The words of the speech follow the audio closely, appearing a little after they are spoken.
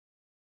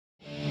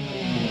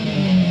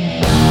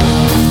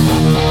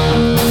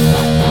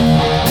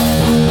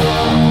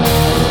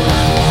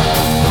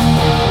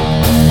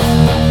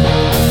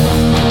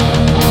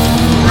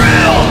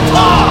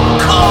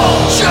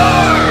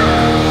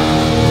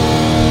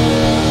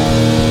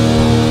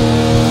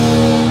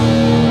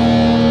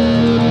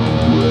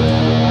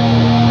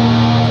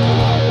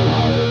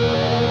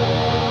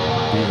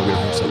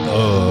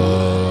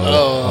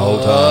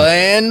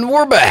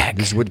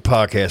is what the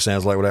podcast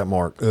sounds like without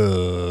Mark.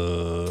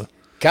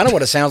 Kind of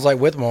what it sounds like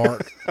with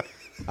Mark.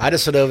 I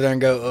just sit over there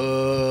and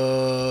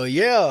go,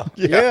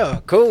 yeah,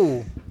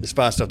 cool. It's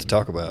fine stuff to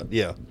talk about.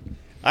 Yeah.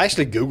 I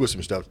actually Googled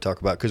some stuff to talk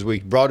about because we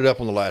brought it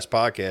up on the last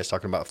podcast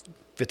talking about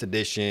 5th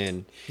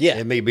edition. Yeah.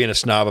 And me being a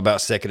snob about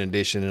 2nd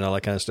edition and all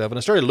that kind of stuff. And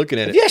I started looking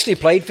at Have it. you actually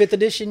played 5th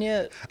edition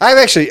yet? I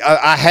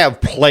have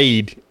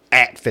played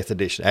at 5th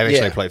edition. I've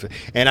actually Yeah. played 5th.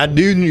 And I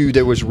knew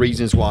there was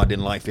reasons why I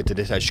didn't like 5th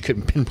edition. I just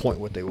couldn't pinpoint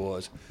what they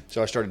was.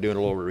 So I started doing a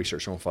little bit of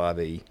research on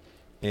 5e.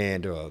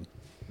 And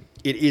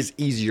it is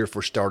easier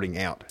for starting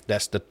out.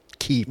 That's the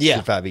key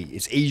to 5e.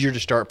 It's easier to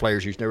start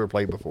players who's never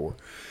played before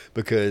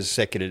because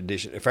 2nd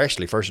edition,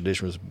 actually 1st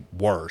edition was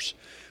worse.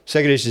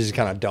 2nd edition is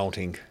kind of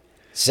daunting.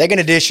 2nd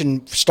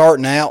edition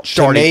starting out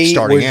Starting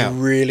was out.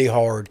 really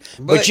hard.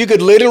 But you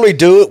could literally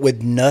do it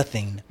with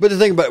nothing. But the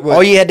thing about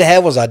all you had to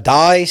have was a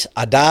die,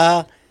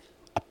 a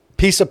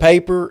piece of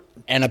paper,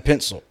 and a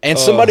pencil, and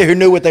somebody who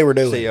knew what they were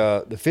doing. See,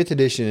 the 5th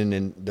edition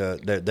and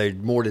they're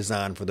more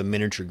designed for the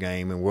miniature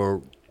game, and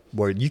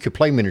where you could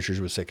play miniatures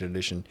with 2nd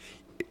edition,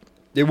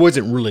 it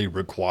wasn't really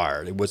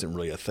required. It wasn't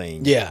really a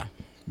thing. Yeah.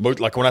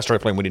 But like when I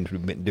started playing, we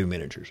didn't do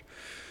miniatures.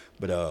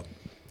 But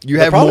you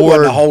There have probably more.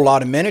 wasn't a whole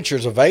lot of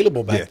miniatures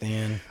available back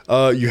then.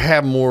 You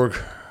have more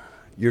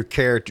your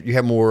character. You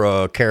have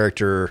more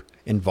character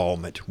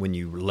involvement when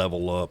you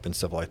level up and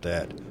stuff like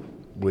that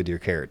with your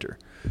character.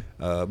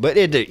 But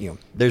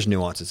there's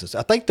nuances.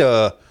 I think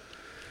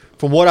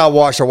from what I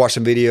watched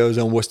some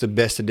videos on what's the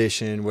best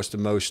edition, what's the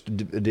most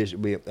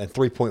edition. And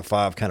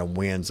 3.5 kind of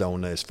wins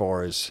on as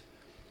far as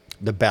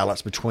the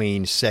balance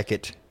between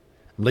 2nd.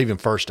 I'm leaving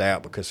 1st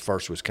out because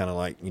 1st was kind of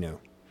like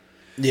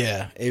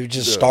Yeah, it was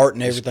just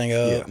starting everything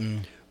up. Yeah.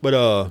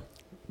 But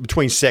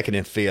between 2nd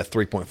and 5th,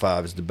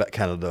 3.5 is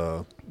kind of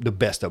the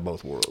best of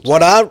both worlds.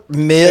 What I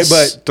miss,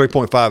 but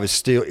 3.5 is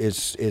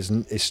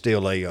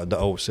still the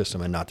old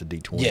system and not the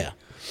D20. Yeah,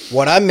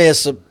 what I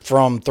miss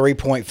from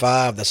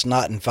 3.5 that's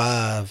not in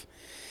 5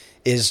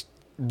 is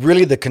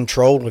really the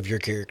control of your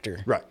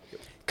character. Right.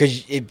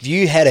 Because if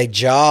you had a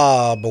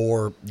job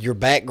or your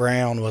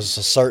background was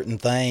a certain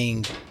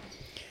thing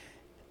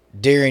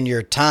during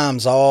your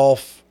times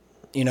off,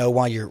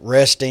 while you're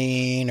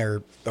resting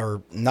or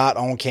not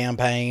on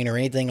campaign or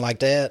anything like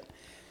that,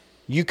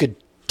 you could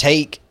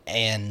take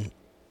and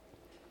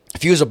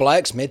if you was a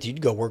blacksmith, you'd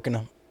go work in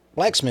a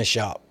blacksmith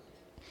shop.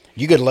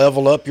 You could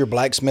level up your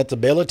blacksmith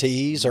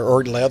abilities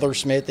or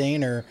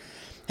leathersmithing or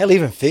hell,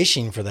 even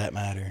fishing for that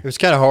matter. It was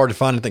kind of hard to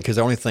find anything because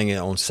the only thing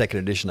on 2nd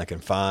edition I can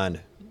find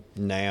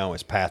now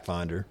is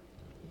Pathfinder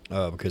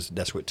because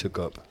that's what took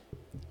up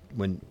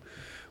when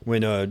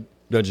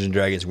Dungeons and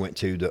Dragons went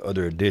to the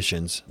other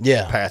editions.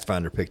 Yeah.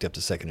 Pathfinder picked up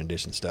the 2nd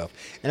edition stuff.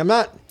 And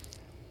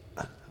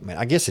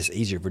I guess it's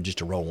easier for just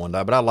to roll one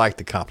die, but I like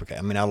the complicate.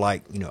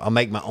 I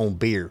make my own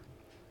beer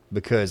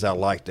because I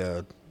like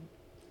the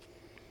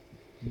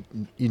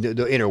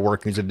inner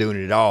workings of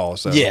doing it all.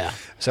 So Yeah.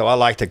 So I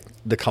like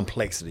the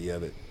complexity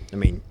of it.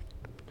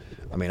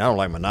 I don't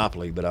like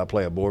Monopoly, but I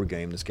play a board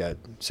game that's got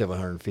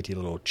 750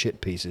 little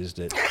chit pieces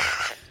that.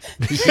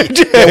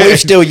 And we've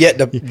still yet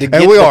to get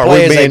And we to are.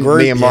 play as a Me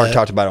group and Mark yet.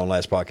 talked about it on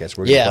last podcast.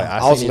 We're Yeah, gonna play.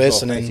 I was seen these little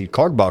listening. fancy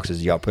card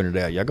boxes y'all printed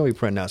out. Y'all gonna be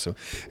printing out some.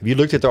 Have you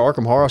looked at the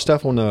Arkham Horror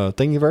stuff on the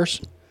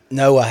Thingiverse?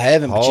 No, I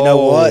haven't. But you know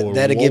what? Oh,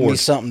 That'll give me Lord.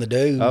 something to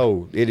do.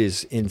 Oh, it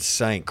is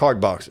insane. Card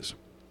boxes.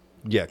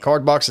 Yeah,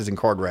 card boxes and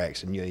card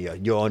racks, and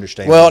you'll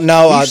understand. Well,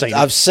 no, You've seen it.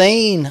 I've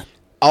seen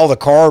all the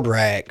card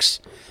racks,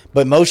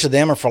 but most of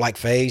them are for like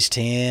Phase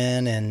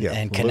 10 and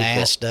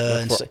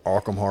Canasta. Look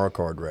for Arkham Horror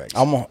card racks.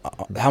 I'm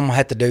gonna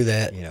have to do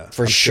that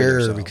for I'm sure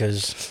sure so.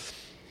 because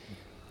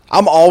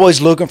I'm always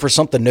looking for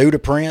something new to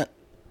print.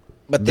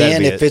 But That'd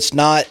then be if it. it's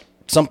not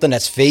something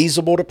that's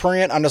feasible to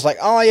print, I'm just like,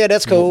 oh yeah,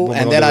 that's cool, We're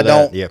and gonna then I do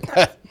that, don't.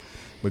 Yeah,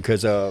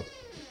 because we're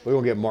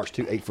gonna get Mark's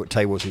 2 8-foot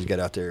tables he's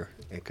got out there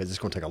because it's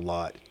gonna take a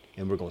lot,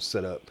 and we're gonna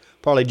set up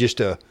probably just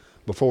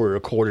before we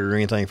record it or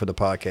anything for the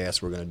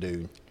podcast. We're gonna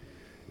do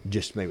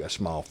just maybe a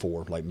small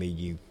 4, like me,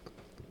 you,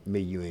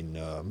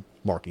 and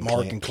Mark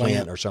and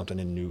Clint or something,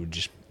 and you would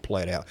just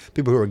play it out.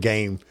 People who are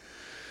who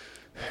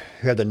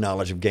have the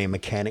knowledge of game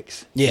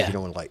mechanics. Yeah. You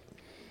know, like.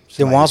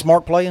 Then why's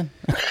Mark playing?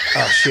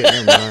 Oh shit!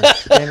 Never mind.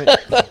 Damn it.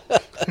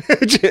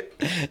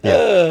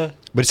 Yeah.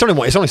 But it's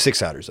only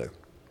 6-siders though.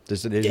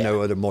 There's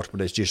no other multiple.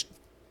 It's just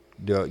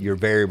your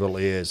variable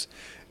is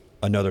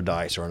another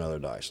dice or another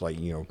dice. Like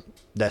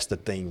that's the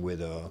thing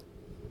with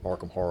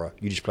Arkham Horror.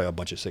 You just play a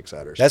bunch of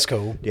 6-siders. That's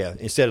cool. Yeah.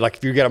 Instead of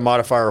if you got a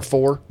modifier of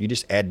 4, you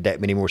just add that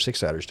many more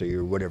 6-siders to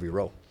your whatever you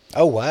roll.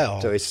 Oh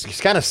wow! So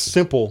it's kind of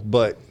simple,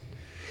 but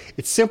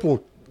it's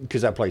simple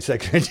because I play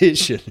 2nd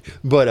edition.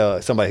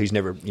 But somebody who's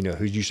never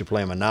who's used to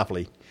playing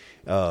Monopoly,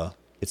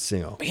 it's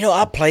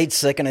I played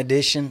 2nd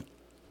edition.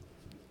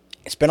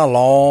 It's been a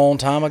long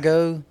time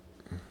ago.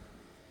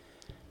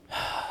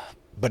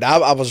 But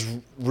I've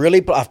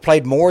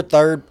played more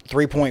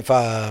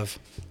 3.5.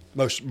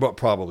 But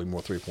probably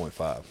more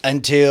 3.5.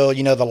 Until,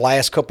 the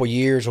last couple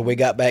years when we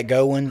got back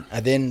going.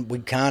 And then we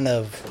kind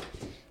of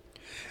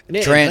And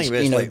then- trans, the thing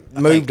is, you know, like, I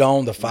moved think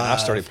on to when 5.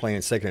 I started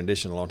playing second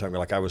edition a long time ago.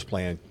 Like I was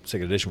playing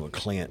second edition with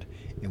Clint,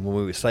 and when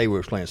we would say we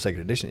were playing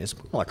second edition, it's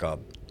more like a,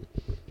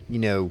 you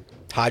know,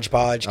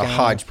 hodgepodge. a Kinda.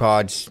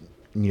 hodgepodge,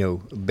 you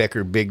know,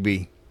 Becker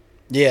Bigby.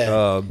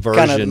 Yeah,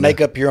 version. kind of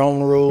make up your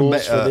own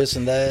rules for Uh, this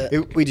and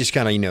that. We just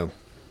kind of, you know,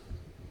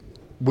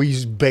 we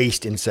use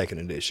based in second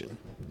edition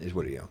is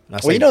what you know. And I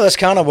Well, say- you know, that's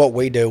kind of what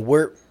we do.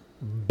 We're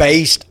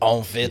based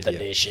on 5th Yeah.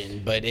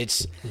 edition, but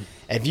it's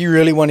if you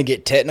really want to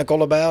get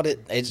technical about it,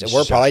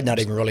 we're probably not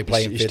even really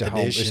playing 5th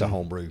edition. It's a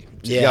homebrew.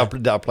 Yeah.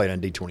 I played on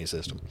D20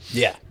 system.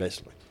 Yeah.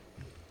 Basically.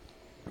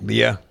 But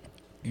yeah.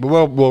 But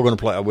we're going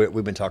to play.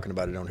 We've been talking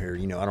about it on here.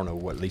 You know, I don't know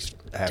what, at least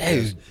half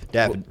Dude,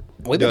 David,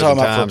 We've been talking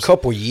about it for a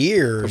couple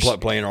years.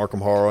 playing Arkham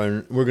Horror,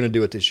 and we're going to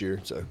do it this year.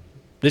 So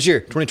this year,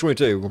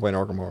 2022, we're playing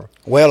Arkham Horror.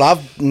 Well,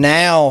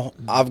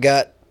 I've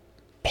got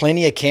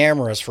plenty of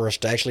cameras for us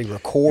to actually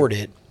record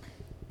it.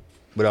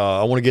 But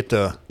I want to get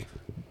the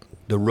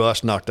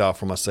rust knocked off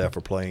for myself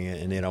for playing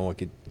it, and then I want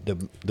to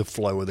get the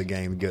flow of the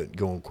game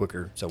going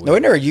quicker. So Now,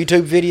 isn't there a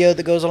YouTube video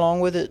that goes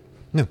along with it?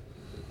 no.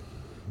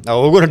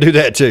 Oh, we're going to do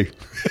that too.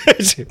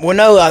 Well,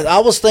 no, I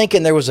was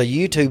thinking there was a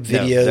YouTube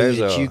video there's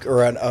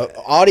or an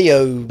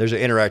audio. There's an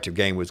interactive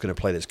game we was going to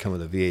play that's coming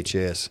with the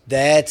VHS,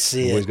 That's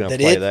We was it. gonna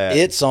play that.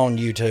 It's on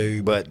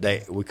YouTube. but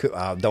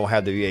I don't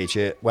have the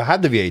VHS. Well, I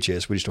have the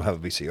VHS, we just don't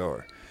have a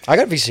VCR. I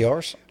got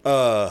VCRs.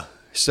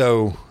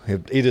 So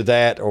either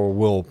that or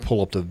we'll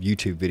pull up the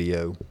YouTube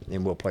video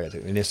and we'll play it.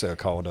 And it's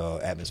called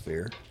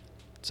Atmosphere.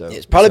 So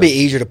It's probably be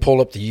easier to pull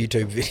up the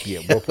YouTube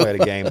video. Yeah, we'll play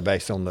the game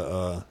based on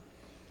the.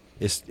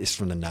 It's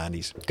from the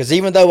 90s. Because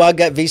even though I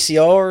got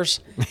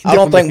VCRs, I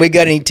don't think we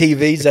got any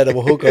TVs that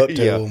will hook up to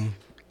Yeah. them.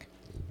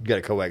 You got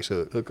a coax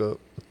hook up.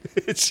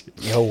 It's,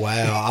 Oh,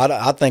 wow.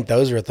 I think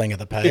those are a thing of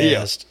the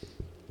past.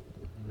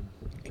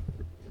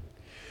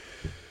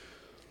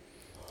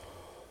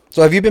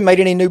 So have you been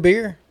making any new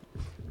beer?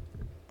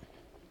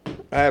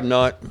 I have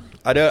not.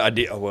 I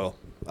did. Well,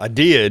 I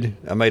did.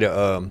 I made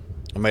a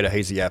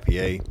hazy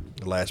IPA.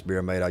 The last beer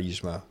I made, I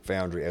used my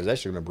foundry. I was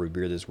actually going to brew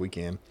beer this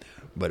weekend,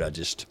 but I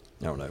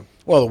don't know.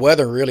 Well, the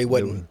weather really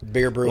wasn't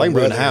beer brewing. Well, I can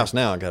brew in the weather. house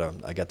now.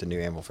 I got the new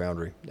Anvil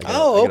foundry.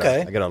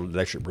 Okay. I got an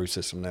electric brew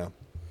system now.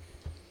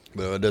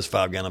 But it does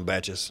 5-gallon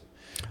batches.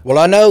 Well,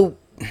 I know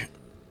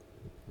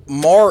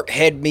Mark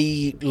had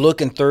me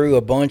looking through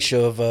a bunch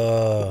of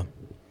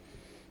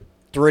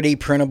 3D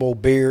printable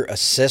beer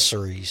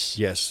accessories.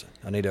 Yes,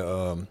 I need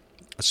a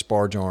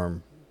sparge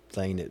arm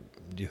thing that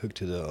you hook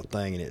to the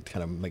thing, and it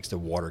kind of makes the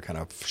water kind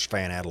of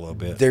fan out a little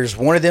bit. There's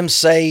one of them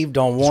saved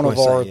on one of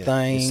our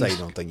things. It's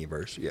saved on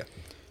Thingiverse, yeah.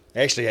 It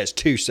actually has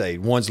 2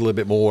 saved. One's a little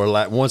bit more,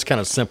 one's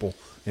kind of simple,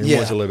 and Yeah.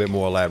 one's a little bit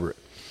more elaborate.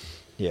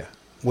 Yeah.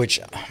 Which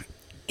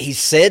he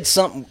said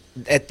something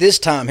at this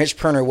time his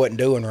printer wasn't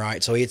doing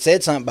right, so he had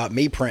said something about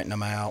me printing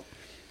them out.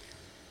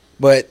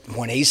 But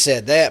when he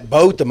said that,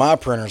 both of my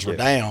printers were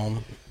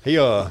down. He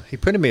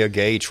printed me a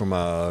gauge from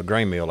a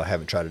grain mill. I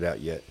haven't tried it out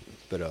yet,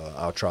 but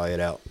I'll try it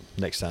out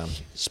next time.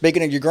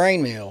 Speaking of your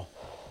grain mill,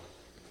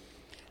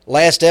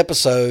 last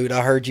episode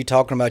I heard you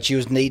talking about you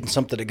was needing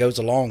something that goes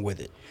along with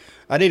it.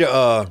 I need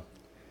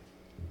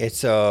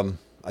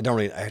I don't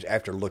really,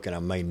 after looking, I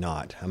may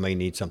not. I may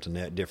need something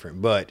that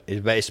different. But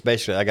it's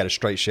basically, I got a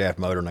straight shaft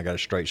motor and I got a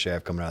straight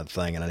shaft coming out of the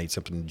thing, and I need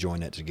something to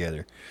join that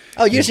together.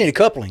 Oh, you just need a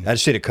coupling. I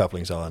just need a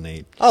coupling is all I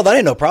need. Oh, that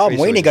ain't no problem.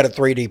 We ain't Basically. got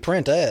to 3D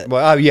print that.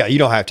 Well, yeah, you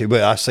don't have to,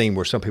 but I've seen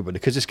where some people,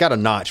 because it's got a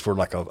notch for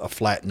like a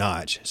flat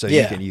notch, so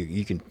Yeah.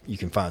 you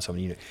can find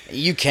something.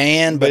 You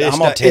can, but it's I'm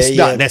gonna not, tell it's you,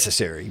 not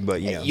necessary.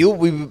 But you know,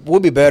 we'll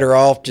be better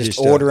off just Just,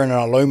 ordering an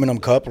aluminum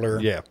coupler.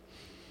 yeah,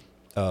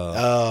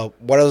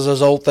 What are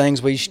those old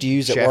things we used to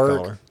use at Shaft work?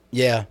 collar.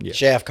 Yeah, Yeah.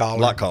 shaft collar.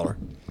 lock collar.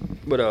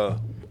 But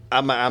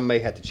I may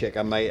have to check.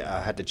 I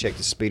have to check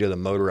the speed of the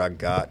motor I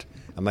got.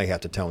 I may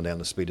have to tone down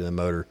the speed of the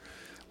motor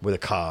with a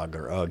cog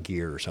or a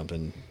gear or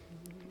something,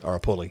 or a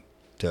pulley.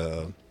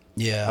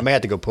 Yeah, I may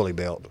have to go pulley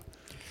belt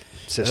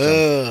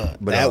system.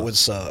 But, that would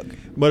suck.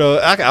 But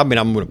I mean,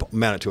 I'm going to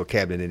mount it to a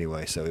cabinet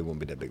anyway, so it won't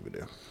be that big of a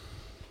deal.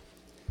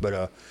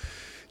 But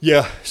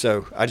yeah.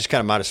 So I just kind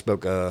of might have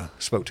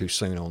spoke too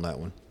soon on that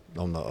one,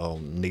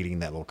 on needing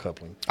that little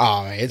coupling.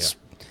 Oh,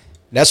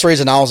 that's the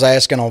reason I was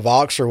asking on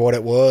Voxer what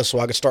it was, so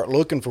I could start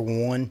looking for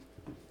one.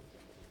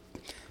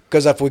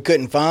 Because if we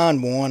couldn't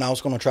find one, I was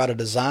going to try to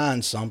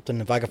design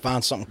something if I could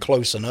find something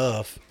close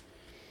enough.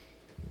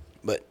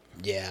 But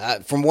yeah,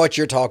 from what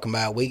you're talking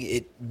about,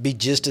 it'd be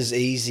just as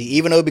easy,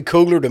 even though it'd be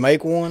cooler to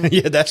make one.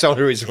 Yeah, that's the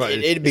only reason why.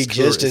 It'd be it's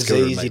cooler- just it's as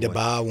cooler easy make to one.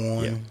 buy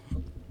one.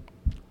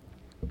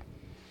 Yeah.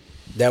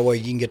 That way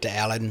you can get the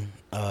Allen,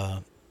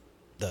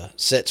 the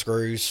set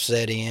screws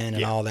set in and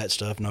Yeah. all that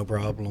stuff, no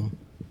problem.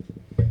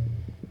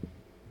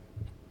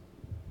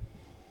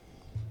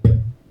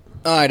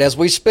 All right, as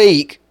we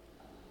speak,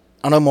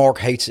 I know Mark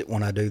hates it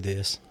when I do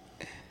this.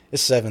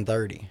 It's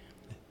 7:30.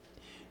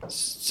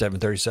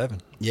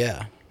 737.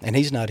 Yeah, and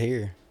he's not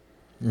here.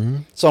 Mm-hmm.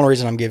 It's the only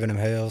reason I'm giving him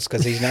hell is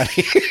because he's not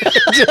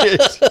here.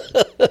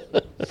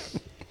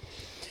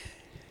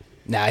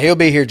 Now, he'll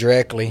be here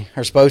directly,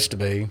 or supposed to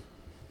be.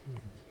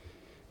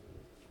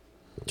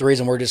 the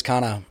reason we're just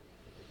kind of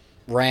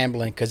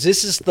rambling, because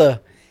this is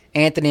the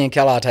Anthony and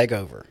Kelly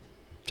takeover.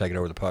 Taking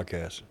over the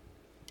podcast.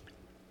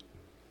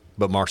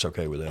 But Mark's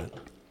okay with that.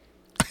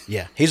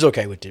 Yeah, he's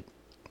okay with it.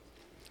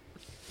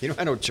 You don't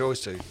have no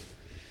choice to.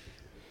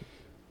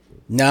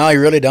 No,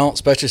 you really don't,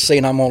 especially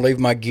seeing I'm going to leave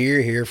my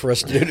gear here for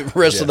us to do the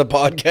rest of the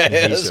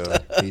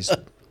podcast. He's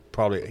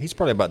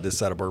probably about this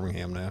side of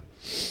Birmingham now.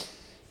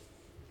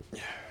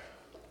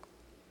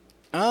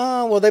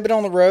 Well, they've been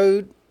on the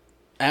road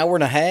hour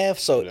and a half,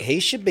 so he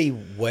should be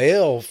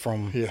well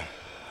from. Yeah.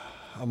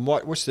 I'm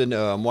watching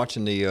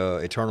the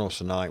Eternals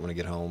tonight when I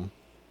get home.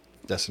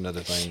 That's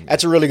another thing.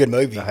 That's a really good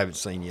movie. I haven't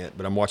seen yet,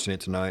 but I'm watching it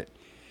tonight.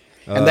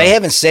 And they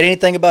haven't said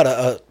anything about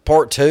a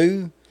part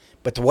 2,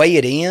 but the way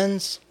it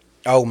ends,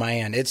 oh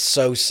man, it's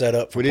so set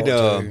up for part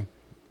 2.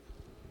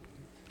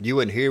 You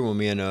wasn't here when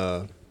me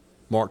and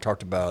Mark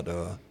talked about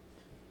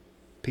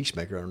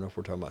Peacemaker. I don't know if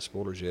we're talking about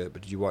spoilers yet,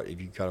 but did you watch?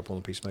 Have you caught up on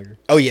the Peacemaker?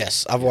 Oh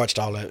yes, I've watched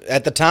all of it.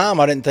 At the time,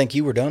 I didn't think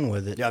you were done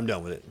with it. Yeah, I'm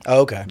done with it.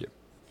 Oh, okay. Yeah.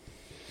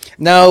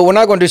 No, we're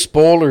not going to do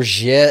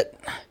spoilers yet.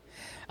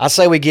 I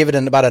say we give it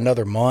in about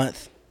another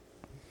month,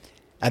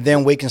 and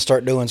then we can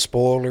start doing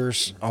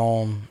spoilers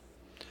on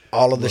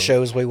all of the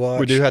shows we watch.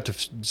 We do have to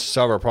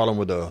solve our problem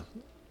with the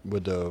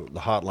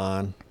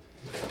hotline.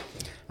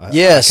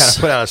 Yes. I kind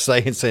of put out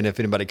a saying if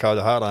anybody called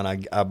the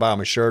hotline, I buy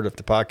them a shirt if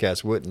the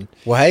podcast wouldn't.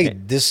 Well, hey,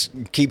 this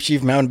keeps you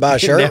from having to buy a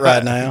shirt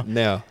right now.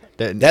 No.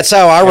 That's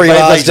how I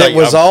realized it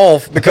was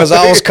off, because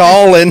I was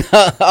calling.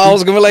 I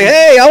was going to be like,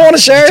 hey, I want a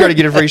shirt. Try to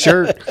get a free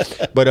shirt.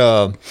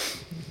 But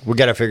we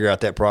got to figure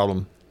out that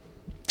problem.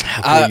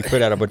 Before you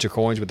put out a bunch of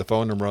coins with the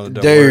phone number on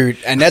the door. Dude,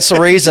 and that's the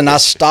reason I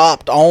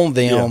stopped on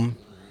them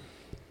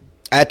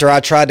after I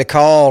tried to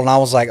call, and I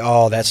was like,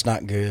 oh, that's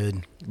not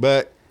good.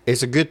 But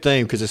it's a good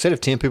thing, because instead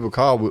of 10 people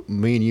called,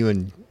 me and you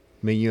and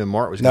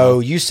Mark was No,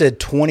 you said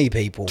 20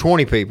 people.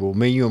 20 people.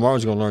 Me and you and Mark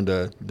was going to learn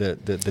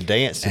the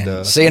dance.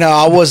 And see, now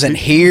I wasn't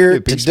here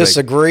to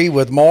disagree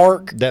with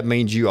Mark. That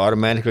means you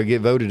automatically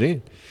get voted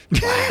in.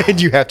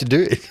 And you have to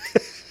do it.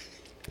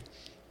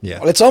 Yeah.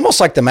 Well, it's almost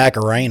like the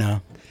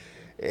Macarena.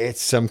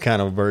 It's some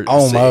kind of version.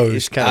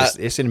 Almost.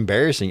 It's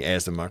embarrassing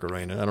as the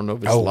Macarena. I don't know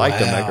if it's like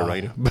the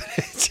Macarena, but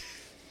it's...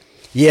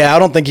 Yeah, I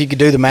don't think you could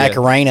do the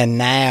Macarena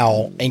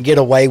now and get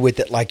away with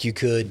it like you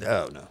could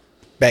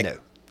back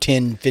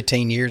 10,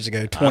 15 years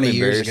ago, 20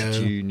 years ago.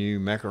 That you knew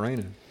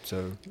Macarena.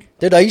 So,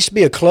 dude, I used to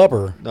be a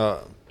clubber.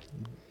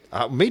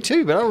 Me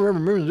too, but I don't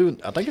remember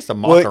doing. I think it's the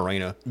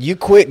Macarena. Well, you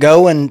quit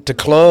going to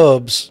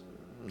clubs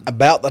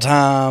about the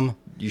time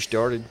you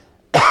started.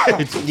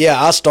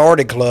 Yeah, I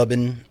started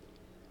clubbing,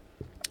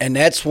 and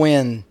that's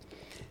when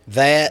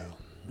the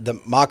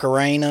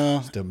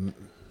Macarena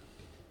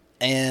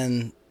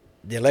and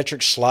the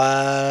electric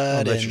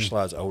slide. Electric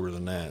slide's older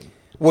than that.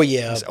 Well,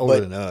 yeah, it's older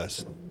than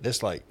us.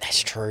 It's like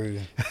that's true.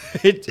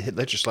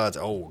 Electric slide's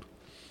old.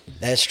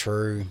 That's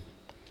true.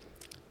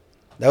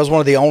 That was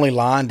one of the only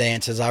line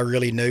dances I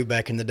really knew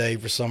back in the day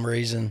for some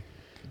reason.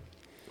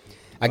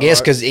 I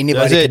guess because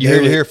anybody could you do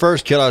heard it it. here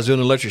first. Kelly was doing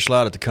the electric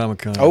slide at the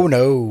Comic-Con. Oh,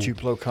 no.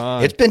 Tupelo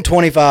Con. It's been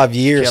 25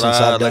 years Kelly,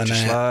 since I've done electric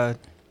that. Slide.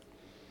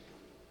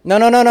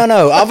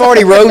 No. I've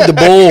already rode the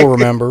bull,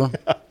 remember?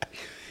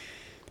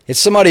 It's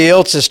somebody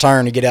else's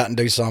turn to get out and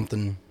do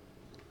something.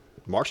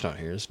 Mark's not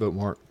here. Let's vote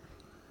Mark.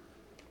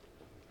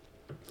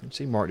 Let's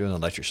see Mark doing the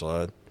electric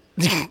slide.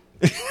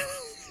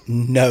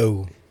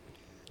 No.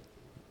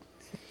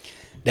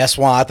 That's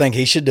why I think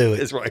he should do it.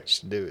 That's why he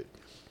should do it.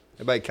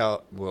 Everybody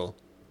call. Well,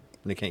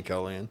 they can't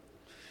call in.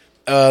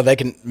 They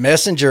can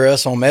messenger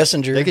us on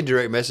Messenger. They can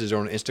direct message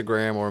on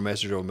Instagram or a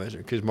message on Messenger,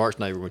 because Mark's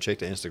not even going to check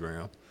the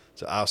Instagram.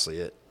 So I'll see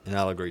it, and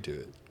I'll agree to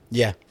it.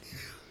 Yeah.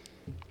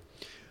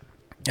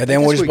 And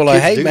then we'll just be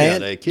like, hey,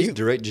 man. Kids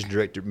just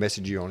direct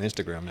message you on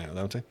Instagram now,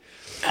 don't they?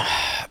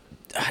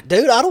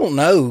 Dude, I don't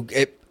know.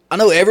 I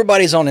know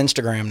everybody's on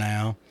Instagram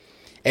now.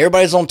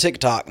 Everybody's on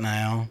TikTok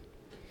now.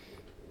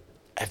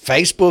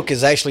 Facebook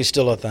is actually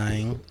still a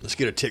thing. Let's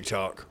get a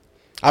TikTok.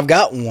 I've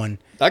got one.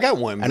 I got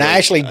one. And I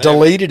actually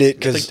deleted it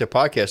because I think the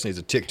podcast needs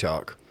a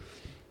TikTok.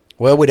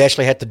 Well, we'd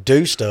actually have to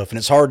do stuff, and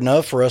it's hard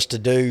enough for us to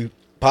do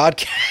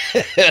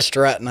podcast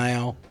right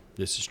now.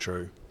 This is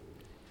true.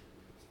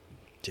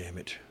 Damn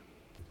it.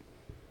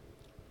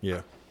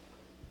 Yeah.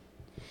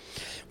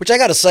 Which I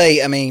got to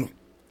say, I mean,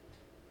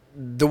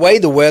 the way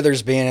the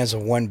weather's been is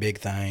one big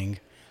thing.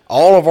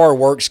 All of our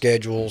work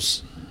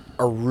schedules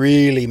are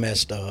really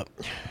messed up.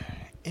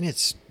 And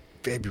it's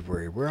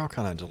February. We're all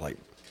kind of just like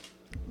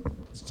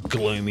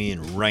gloomy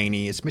and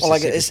rainy. It's Mississippi.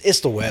 Well, like it's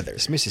the weather.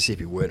 It's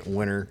Mississippi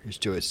winter. It's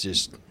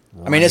just.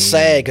 I mean, it's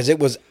sad because it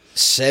was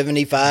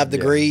 75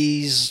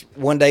 degrees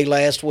one day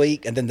last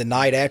week, and then the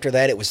night after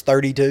that it was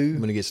 32.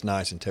 When it gets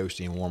nice and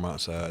toasty and warm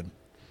outside.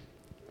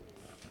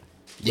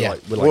 Yeah,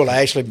 we'll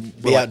actually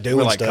be out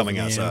doing stuff. Coming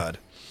outside.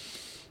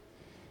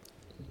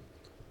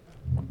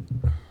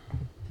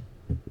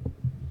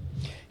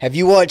 Have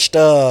you watched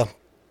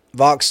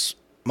Vox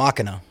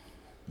Machina?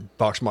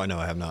 Vox Machina?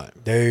 No, I have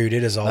not. Dude,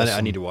 it is awesome.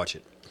 I need to watch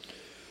it.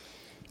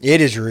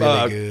 It is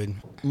really good.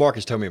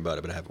 Marcus told me about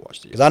it, but I haven't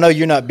watched it yet. Because I know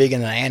you're not big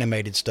into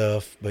animated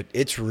stuff, but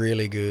it's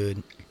really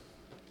good.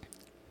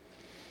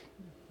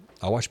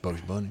 I watched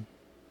Bugs Bunny.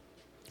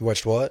 You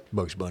watched what?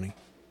 Bugs Bunny.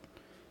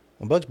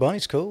 Well, Bugs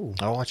Bunny's cool.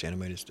 I watch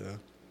animated stuff.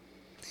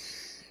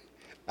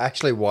 I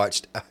actually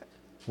watched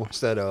what's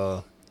that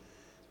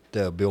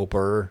the Bill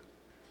Burr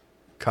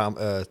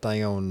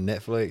thing on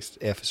Netflix?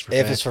 F is for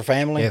F is for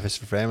Family? F is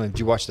for Family. Did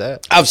you watch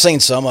that? I've seen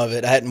some of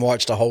it. I hadn't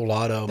watched a whole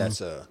lot of them.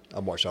 That's I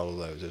watched all of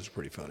those. It was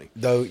pretty funny.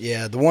 Though,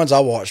 yeah, the ones I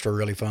watched were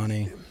really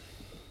funny.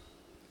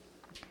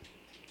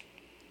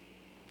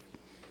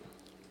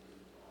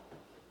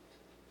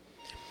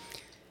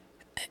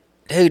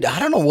 Dude, I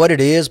don't know what it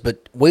is,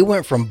 but we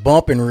went from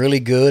bumping really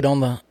good on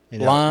the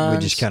lines.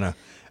 We just kind of,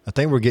 I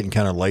think we're getting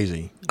kind of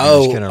lazy.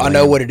 I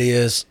know what it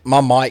is.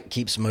 My mic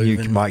keeps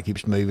moving. Your mic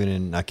keeps moving,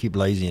 and I keep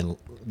lazy and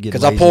getting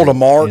because I pulled a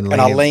mark and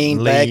I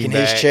leaned back in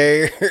his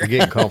chair. We're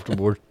getting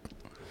comfortable.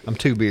 I'm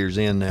 2 beers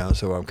in now,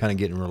 so I'm kind of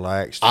getting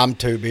relaxed. I'm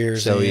 2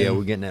 beers in. So, yeah,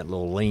 we're getting that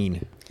little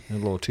lean, that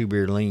little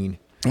 2-beer lean.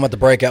 I'm about to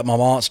break out my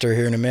Monster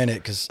here in a minute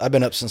because I've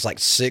been up since like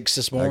 6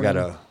 this morning. I've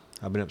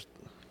been up.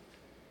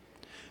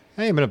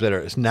 I ain't been up there.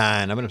 It's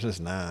 9. I've been up since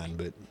 9,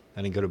 but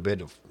I didn't go to bed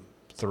till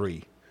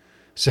 3.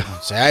 So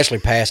I actually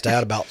passed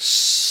out about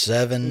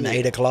 7,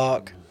 8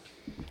 o'clock.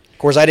 Of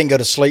course, I didn't go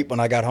to sleep when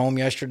I got home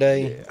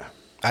yesterday. Yeah.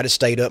 I just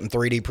stayed up and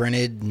 3D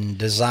printed and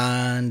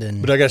designed.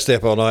 But I got to stay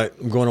up all night.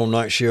 I'm going on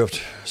night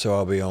shift, so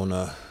I'll be on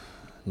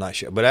night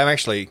shift. But I'm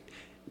actually,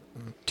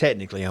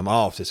 technically, I'm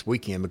off this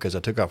weekend because I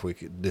took off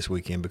this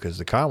weekend because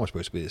the con was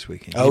supposed to be this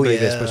weekend. Oh, yeah.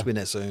 It's supposed to be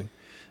that soon.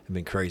 It's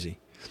been crazy.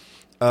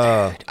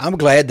 I'm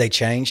glad they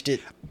changed it.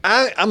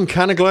 I'm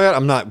kind of glad.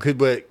 I'm not good,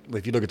 but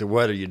if you look at the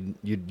weather,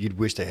 you'd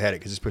wish they had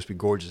it because it's supposed to be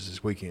gorgeous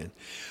this weekend.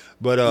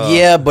 But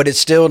yeah, but it's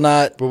still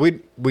not. But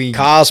we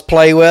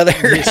cosplay weather.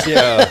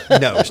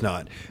 No, it's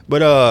not.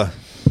 But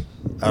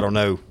I don't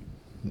know.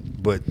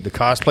 But the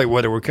cosplay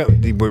weather where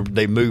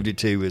they moved it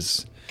to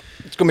is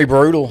it's gonna be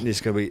brutal.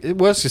 It's gonna be. It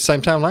was the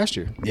same time last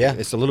year. Yeah,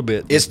 it's a little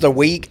bit. It's the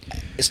week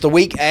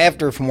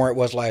after from where it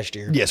was last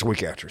year. Yes, a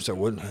week after.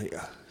 So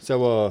yeah.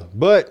 So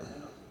but.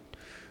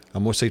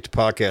 I'm going to see if the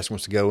podcast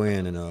wants to go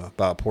in and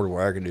buy a portable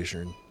air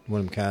conditioner, one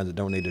of them kinds that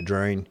don't need a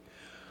drain.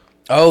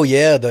 Oh,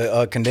 yeah,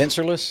 the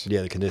condenserless?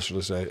 Yeah, the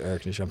condenserless air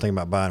conditioner. I'm thinking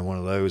about buying one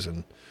of those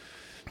and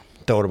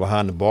throw it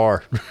behind the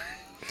bar.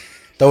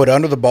 Throw it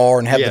under the bar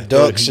and have the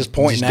ducks just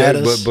pointing at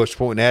us. Bush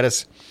pointing at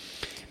us.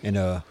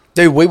 And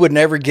dude, we would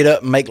never get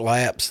up and make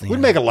laps then. We'd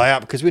make a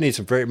lap because we need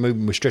some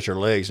movement. We stretch our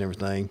legs and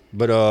everything.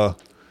 But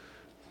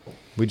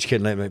we just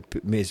couldn't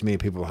let as many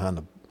people behind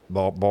the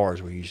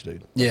bars we used to do.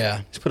 Yeah.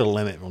 Let's put a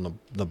limit on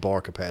the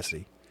bar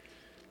capacity.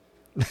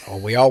 Oh,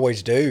 we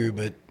always do,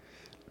 but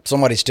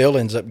somebody still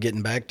ends up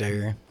getting back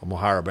there. I'm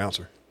going to hire a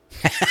bouncer.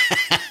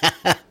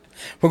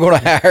 We're going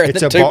to hire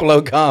the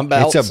Tupelo Con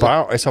bouncer.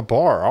 It's a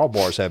bar. All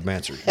bars have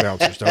bouncers,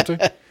 don't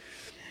they?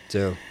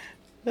 So,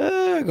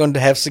 going to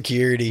have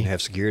security.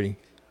 Have security.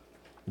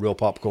 Real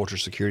pop culture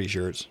security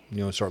shirts.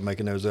 You want to start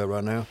making those up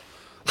right now?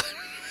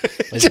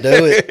 Let's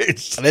do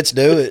it. Let's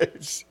do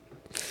it.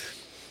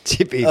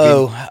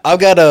 Oh, I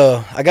got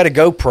a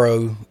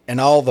GoPro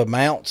and all the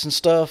mounts and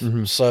stuff.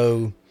 Mm-hmm.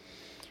 So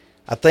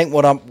I think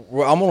what I'm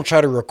going to try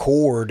to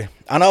record.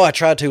 I know I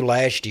tried to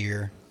last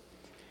year,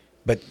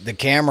 but the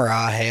camera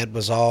I had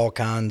was all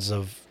kinds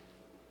of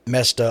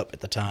messed up at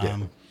the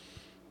time.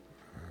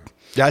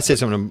 Yeah, I said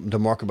something to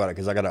Mark about it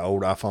because I got an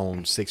old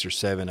iPhone 6 or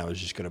 7. I was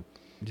just going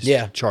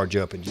to charge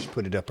up and just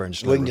put it up there and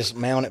just just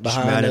mount it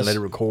behind us. And let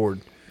it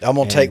record. I'm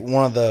going to take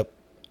one of the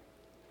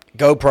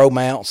GoPro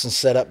mounts and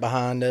set up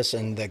behind us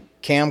and the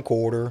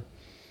camcorder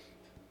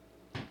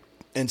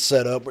and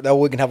set up. That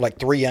way we can have like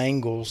 3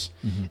 angles.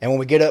 Mm-hmm. And when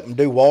we get up and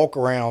do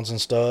walk-arounds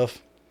and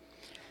stuff,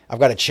 I've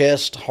got a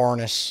chest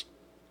harness.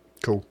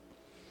 Cool.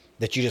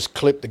 That you just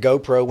clip the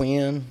GoPro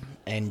in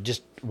and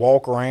just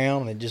walk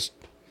around and just...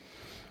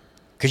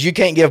 Because you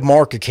can't give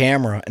Mark a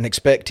camera and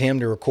expect him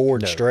to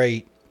record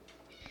straight.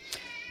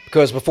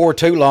 Because before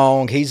too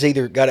long, he's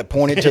either got it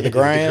pointed to the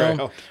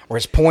ground or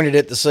it's pointed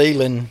at the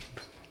ceiling.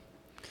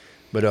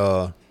 But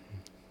I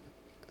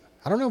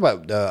don't know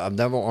about. I've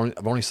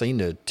only seen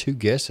the 2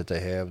 guests that they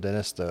have. Then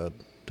that's the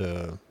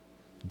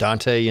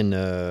Dante and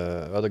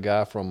the other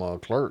guy from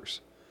Clerks.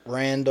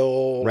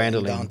 Randall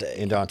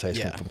and Dante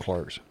from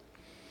Clerks.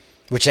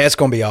 Which that's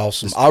going to be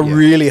awesome. I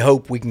really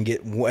hope we can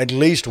get at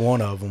least one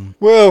of them.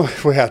 Well,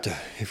 if we have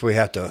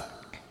to.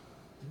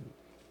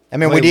 I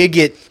mean, we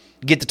did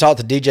get to talk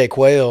to DJ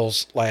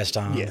Quails last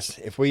time. Yes,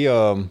 if we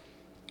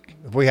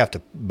have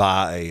to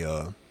buy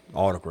a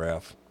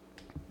autograph.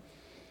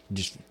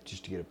 Just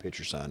to get a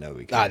picture signed, that would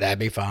be cool. That'd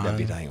be fine. That'd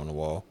be the hang on the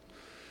wall.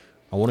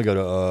 I want to go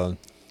to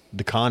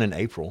the con in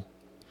April.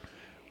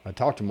 I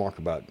talked to Mark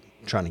about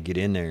trying to get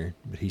in there,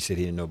 but he said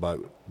he didn't know about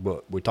it.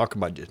 But we talked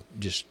about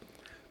just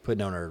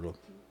putting on our little...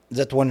 Is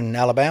that the one in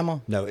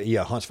Alabama? No,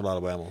 yeah, Huntsville,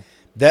 Alabama.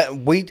 I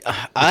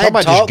had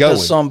talked to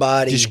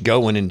somebody... Just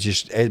going and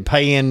just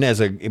paying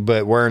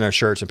but wearing our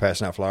shirts and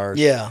passing out flyers.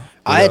 Yeah.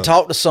 I had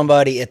talked to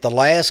somebody at the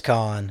last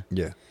con.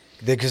 Yeah.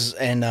 Because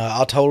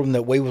I told him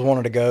that we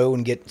wanted to go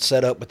and get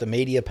set up with the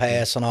media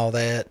pass and all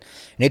that,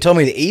 and he told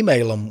me to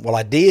email him. Well,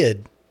 I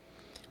did.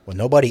 Well,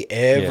 nobody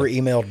ever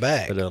emailed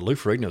back. But Lou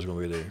Ferrigno's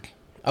going to be there.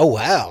 Oh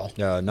wow!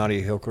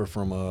 Nadia Hilker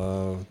from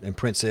and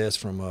Princess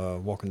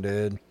from Walking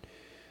Dead.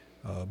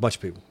 A bunch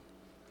of people.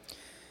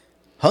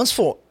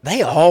 Huntsville,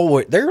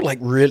 they're like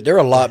they're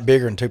a lot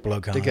bigger than Tupelo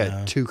Con. They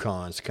got 2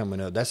 cons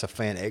coming up. That's a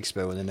fan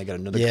expo, and then they got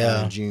another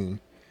con in June.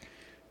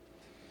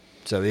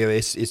 So yeah,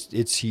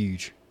 it's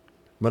huge.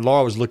 But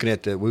Laura was looking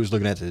at we was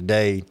looking at it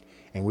today,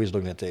 and we was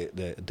looking at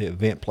the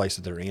event place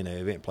that they're in. The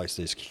event place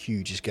is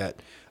huge. It's got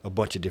a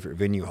bunch of different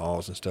venue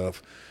halls and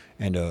stuff.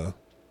 And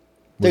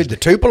dude, the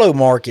Tupelo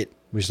market,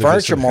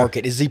 furniture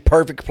market, is the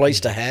perfect place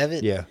to have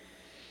it. Yeah.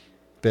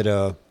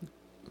 But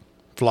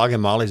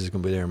Flogging Molly's is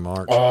going to be there in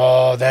March.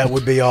 Oh, that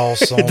would be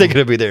awesome. They're going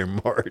to be there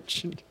in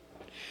March.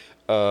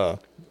 I'd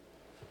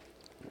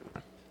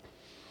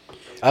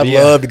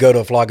love to go to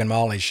a Flogging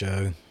Molly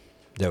show.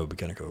 That would be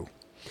kind of cool.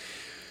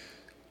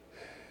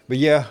 But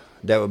yeah,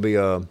 that would be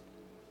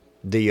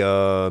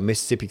the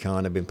Mississippi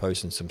Con. I've been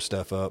posting some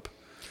stuff up.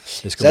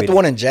 Is that the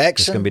one in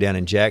Jackson? It's going to be down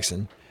in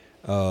Jackson.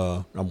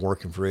 I'm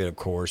working for it, of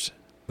course.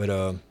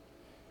 But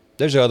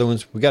there's other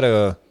ones. We got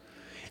to,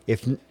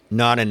 if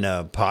not in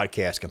a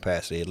podcast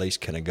capacity, at least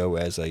kind of go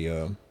as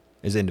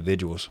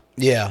individuals.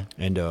 Yeah.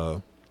 And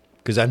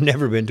because I've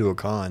never been to a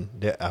con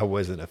that I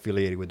wasn't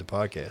affiliated with the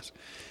podcast.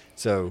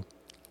 So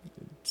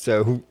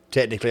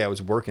technically I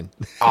was working.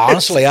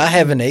 Honestly, I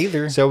haven't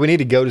either. So we need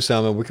to go to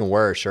some and we can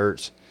wear our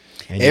shirts.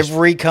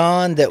 Every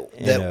con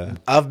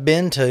that I've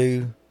been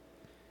to,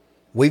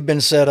 we've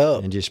been set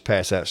up. And just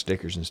pass out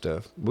stickers and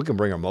stuff. We can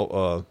bring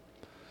our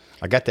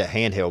I got that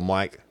handheld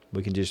mic.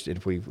 We can just,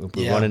 if we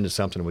run into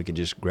something, we can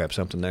just grab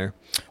something there.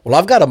 Well,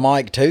 I've got a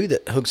mic, too,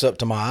 that hooks up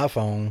to my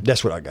iPhone.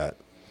 That's what I got.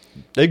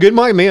 They're good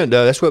mic, man.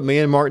 That's what me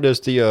and Mark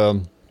does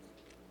the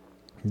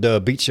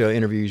beach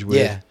interviews with.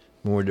 Yeah.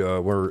 When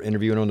we're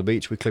interviewing on the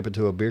beach, we clip it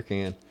to a beer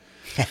can.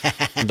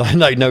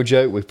 Like, no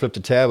joke, we flip the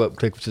tab up,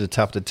 click it to the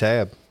top of the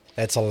tab.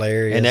 That's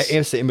hilarious. And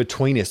it's in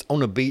between us on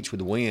the beach with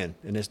the wind.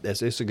 And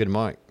it's a good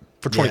mic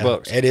for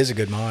 $20. It is a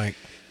good mic.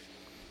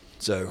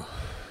 So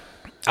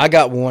I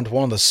got one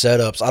of the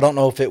setups. I don't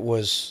know if it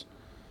wasn't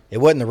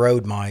the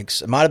Rode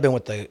mics. It might have been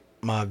with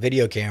my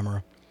video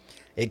camera.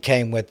 It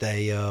came with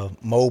a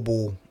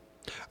mobile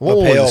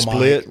lapel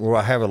split mic. Where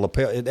I have a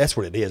lapel. That's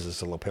what it is.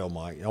 It's a lapel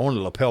mic. I want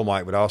a lapel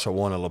mic, but I also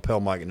want a lapel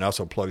mic, and it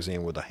also plugs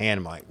in with a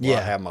hand mic. Where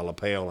I have my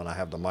lapel and I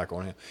have the mic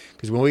on it.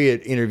 Because when we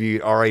had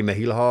interviewed R.A.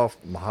 Mahaloff,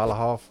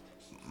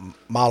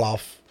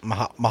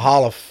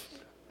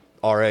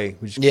 R.A.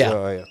 We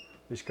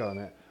just call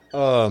him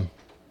that.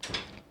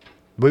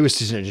 We was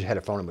just had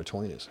a phone in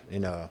between us,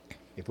 and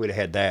if we'd have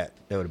had that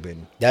would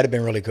have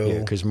been really cool. Yeah,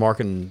 because Mark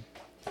and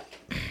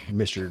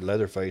Mr.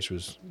 Leatherface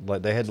was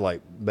like they was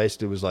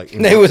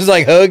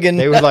like hugging.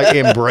 They was like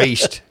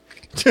embraced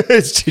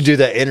to do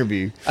that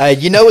interview.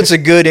 It's a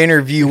good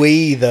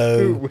interviewee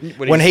though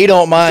when he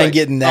don't mind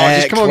getting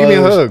that. Just come on, give me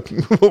a hug.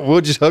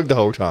 We'll just hug the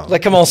whole time.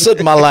 Like, come on, sit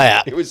in my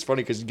lap. It was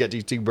funny because you got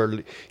these two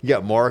burly. You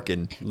got Mark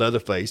and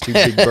Leatherface, two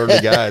big burly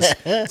guys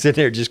sitting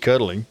there just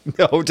cuddling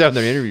the whole time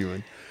they're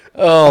interviewing.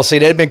 Oh, see,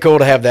 that'd been cool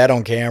to have that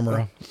on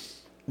camera.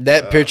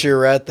 That picture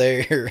right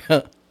there.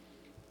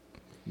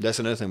 That's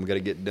another thing we got to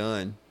get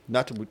done.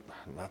 Not to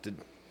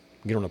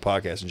get on the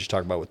podcast and just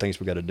talk about what things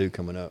we got to do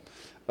coming up.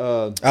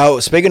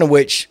 Speaking of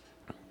which,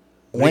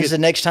 when's the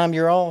next time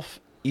you're off?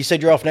 You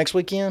said you're off next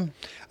weekend?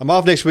 I'm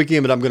off next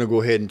weekend, but I'm going to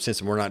go ahead and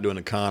since we're not doing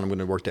a con, I'm going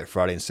to work that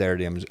Friday and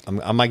Saturday.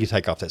 I might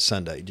take off that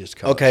Sunday just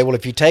because. Okay, well,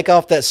 if you take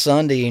off that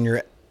Sunday and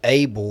you're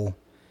able,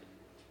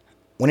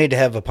 we need to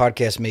have a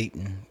podcast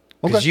meeting.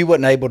 Because you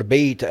wasn't able to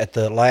be at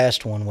the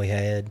last one we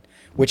had,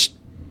 which,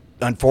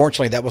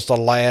 unfortunately, that was the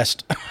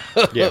last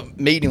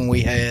meeting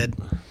we had.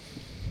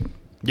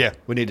 Yeah,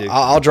 we need to.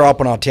 I'll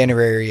drop an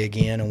itinerary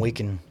again, and we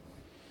can.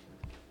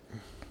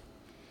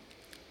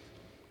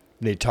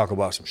 We need to talk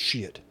about some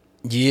shit.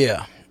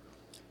 Yeah.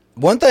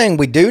 One thing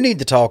we do need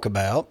to talk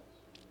about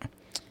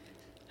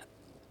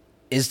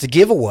is the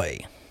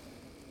giveaway.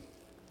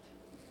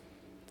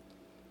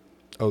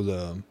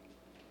 I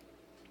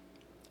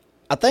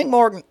think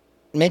Mark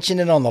mentioned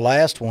it on the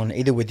last one,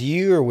 either with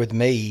you or with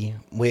me.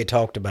 We had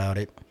talked about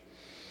it.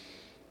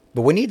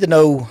 But we need to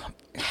know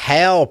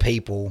how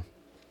people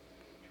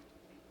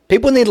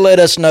need to let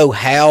us know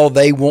how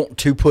they want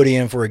to put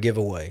in for a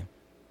giveaway.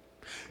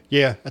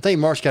 Yeah, I think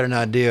Mark's got an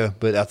idea,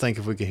 but I think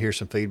if we could hear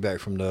some feedback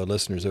from the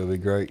listeners, that would be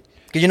great.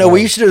 Because,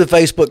 we used to do the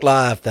Facebook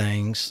Live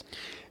things.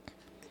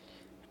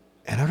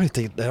 And I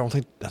think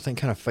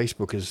kind of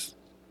Facebook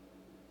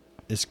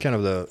it's kind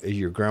of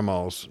your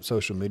grandma's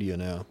social media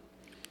now.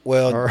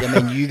 Well,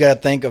 you got to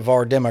think of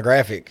our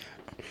demographic.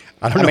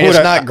 I don't know. It's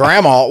not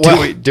grandma.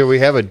 Well, do we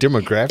have a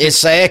demographic? It's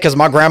sad because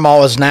my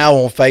grandma is now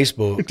on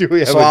Facebook.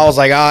 I was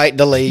like, all right,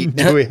 delete.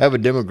 Do we have a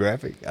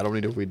demographic? I don't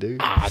know if we do.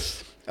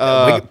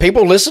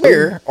 People listen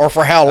here, or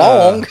for how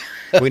long?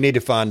 We need to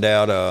find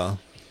out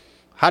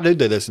how did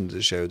they listen to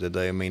the show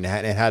today. And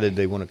how did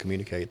they want to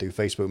communicate through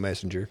Facebook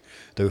Messenger,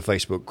 through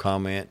Facebook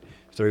comment,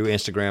 through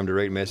Instagram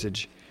direct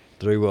message,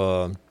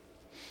 through.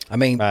 I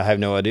mean, I have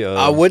no idea.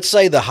 I would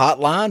say the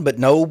hotline, but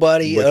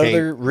nobody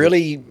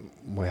really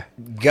Well,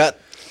 got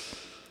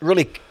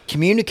really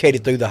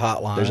communicated through the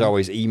hotline. there's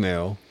always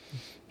email.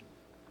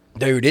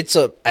 Dude, it's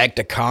a act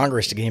of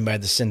Congress to get anybody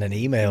to send an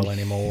email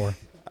anymore.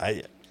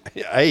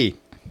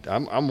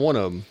 I'm one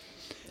of them.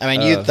 I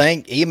mean, you'd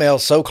think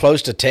email's so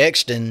close to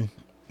texting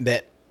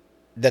that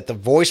the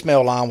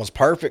voicemail line was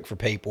perfect for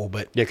people,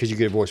 but Yeah, because you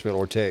get a voicemail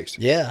or text.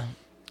 yeah.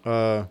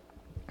 Uh,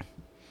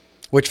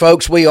 Which,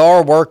 folks, we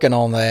are working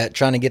on that,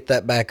 trying to get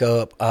that back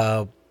up.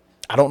 I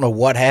don't know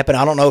what happened.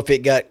 I don't know if it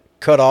got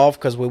cut off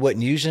because we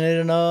wasn't using it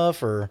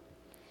enough, or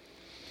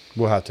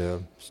we'll have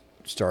to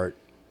start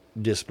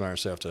disciplining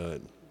ourselves to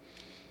it.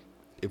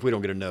 If we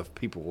don't get enough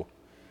people,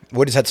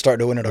 we just had to start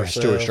doing it Yeah,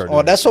 ourselves. start Well,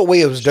 doing that's it. what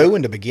we was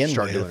doing to begin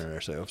start with. doing it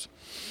ourselves.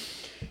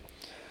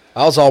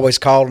 I was always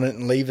calling it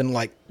and leaving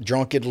like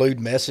drunken lewd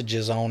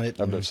messages on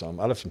it. I left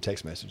some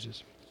text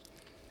messages.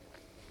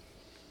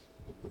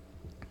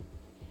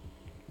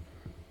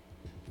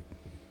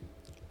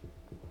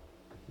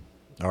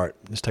 All right,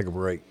 let's take a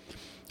break.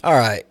 All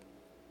right,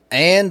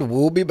 and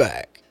we'll be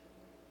back.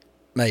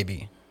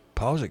 Maybe.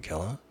 Pause it,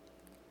 Keller.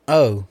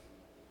 Oh.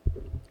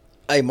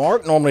 Hey,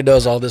 Mark normally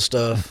does all this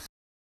stuff.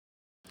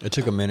 It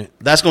took a minute.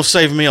 That's going to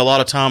save me a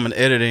lot of time in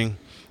editing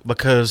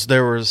because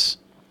there was,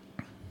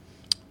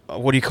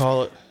 what do you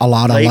call it? A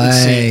lot of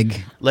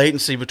lag.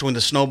 Latency between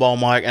the snowball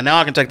mic, and now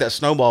I can take that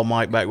snowball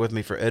mic back with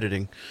me for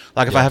editing.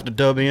 Like if I have to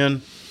dub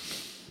in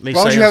me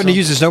Why was saying you having to something.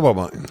 use the snowball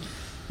mic?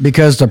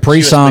 Because the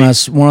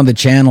PreSonus, one of the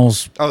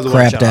channels, The one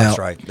crapped channel. out. That's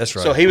right. That's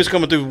right. So he was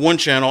coming through one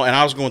channel, and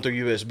I was going through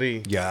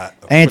USB. Yeah.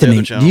 Anthony,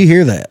 other do channel. you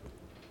hear that?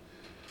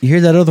 You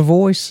hear that other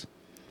voice?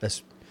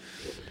 That's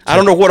I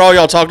don't know what all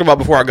y'all talked about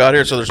before I got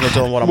here, so there's no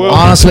telling what I'm Well,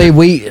 watching.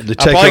 Honestly, the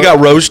I probably got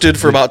roasted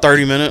for about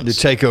 30 minutes. the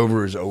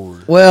takeover is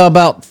over.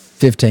 about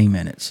 15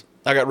 minutes.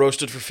 I got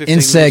roasted for 15 In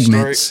minutes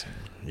segments. straight.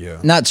 Yeah.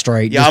 Not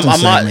straight. Yeah, just I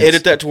in might segments.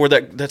 edit that to where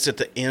that's at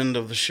the end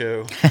of the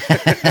show.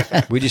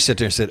 We just sit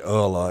there and said a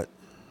lot.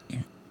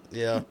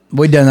 Yeah.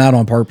 We done that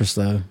on purpose,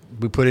 though.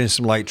 We put in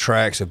some light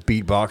tracks of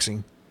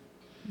beatboxing.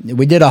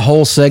 We did a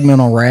whole segment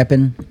on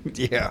rapping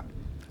Yeah.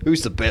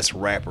 Who's the best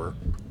rapper?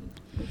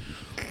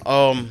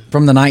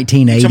 from the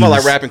 1980s. Talking about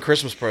like wrapping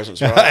Christmas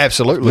presents, right?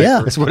 Absolutely. Yeah.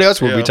 That's what else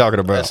we'll be Yeah,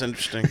 talking about. That's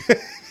interesting.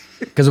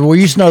 Because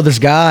we used to know this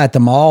guy at the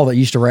mall that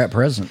used to wrap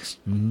presents.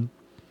 You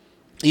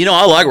know,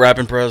 I like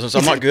wrapping presents.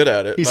 I'm not good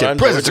at it. He but I said,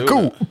 enjoy presents are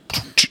doing cool. it.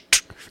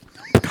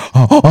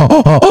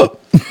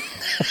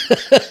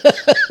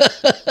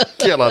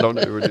 Kill, I don't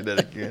ever do that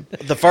again.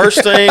 The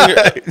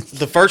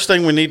first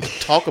thing we need to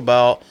talk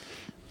about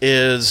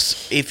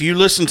is if you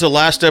listen to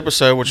last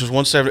episode, which was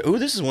 170. Ooh,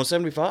 this is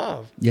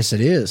 175. Yes,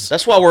 it is.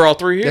 That's why we're all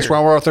three here. That's why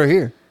we're all three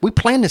here. We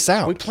planned this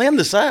out. we planned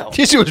this out.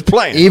 This was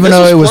planned. Even this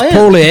though was it was planned.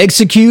 poorly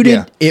executed,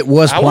 Yeah. it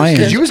was I was planned.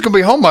 Because you was going to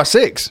be home by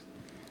 6.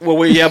 Well,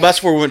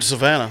 that's where we went to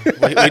Savannah. We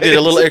did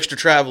a little extra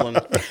traveling.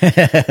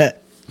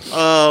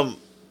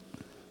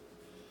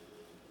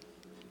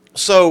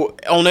 So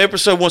on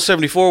episode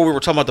 174, we were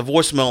talking about the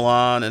voicemail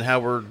line and how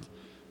we're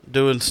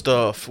doing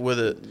stuff with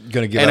it.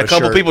 Gonna give and out a a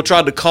couple shirt. people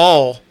tried to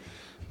call,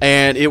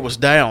 and it was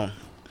down.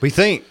 We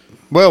think.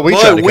 Well, we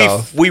tried But to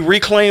call. we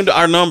reclaimed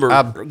our number.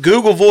 I-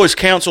 Google Voice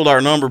canceled our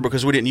number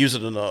because we didn't use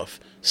it enough.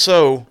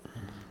 So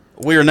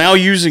we are now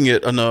using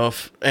it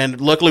enough,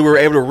 and luckily we were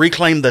able to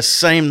reclaim the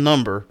same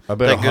number. I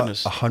bet Thank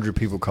goodness. 100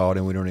 people called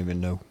and we don't even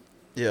know.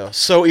 Yeah.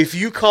 So if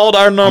you called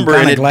our number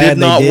and it glad did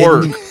not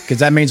work, because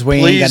that means we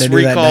ain't got please to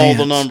do that recall dance.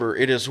 the number.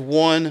 It is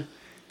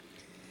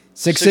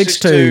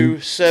 662.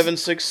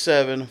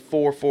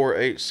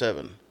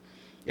 1-662-767-4487.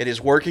 It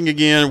is working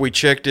again. We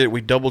checked it.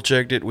 We double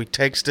checked it. We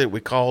texted it. We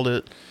called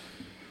it.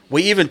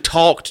 We even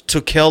talked to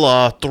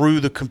Kella through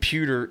the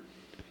computer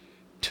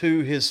to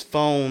his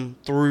phone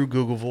through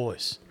Google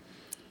Voice.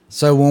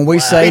 So when we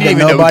say He that didn't even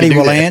know we nobody could do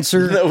will that.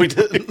 answer, No, we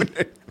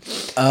didn't.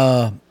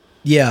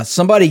 yeah,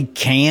 somebody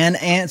can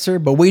answer,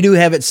 but we do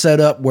have it set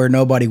up where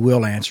nobody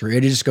will answer.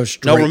 It just goes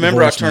straight No, to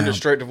remember I voicemail. turned it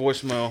straight to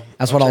voicemail.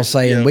 That's what I was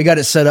saying. Yeah. We got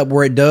it set up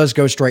where it does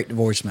go straight to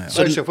voicemail.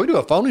 So if we do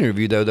a phone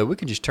interview, though, we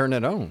can just turn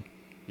that on.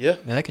 Yeah.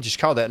 And they can just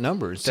call that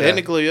number. Instead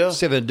Technically, yeah.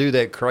 Instead of do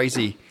that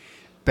crazy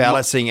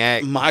balancing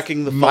act.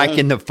 Micing the phone.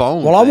 Micing the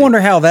phone. Well, I thing. wonder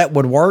how that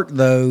would work,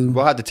 though.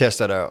 We'll have to test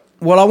that out.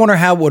 Well, I wonder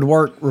how it would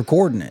work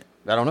recording it.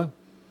 I don't know.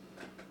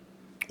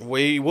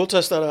 We will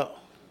test that out.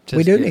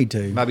 We do need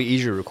to. Might be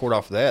easier to record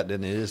off of that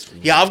than it is.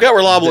 Yeah, I've got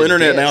reliable The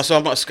internet now, guest. so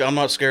I'm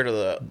not scared of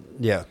that.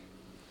 Yeah.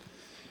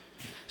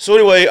 So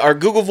anyway, our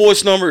Google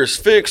Voice number is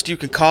fixed. You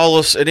can call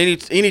us at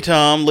any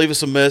time. Leave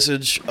us a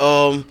message. Send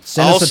us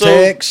also, a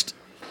text.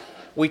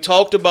 We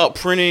talked about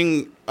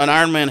printing an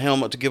Iron Man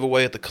helmet to give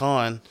away at the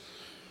con.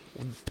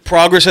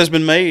 Progress has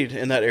been made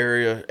in that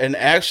area, and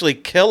actually,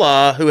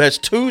 Kella, who has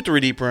 2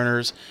 3D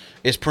printers,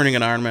 is printing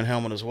an Iron Man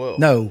helmet as well.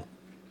 No,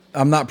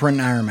 I'm not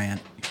printing Iron Man.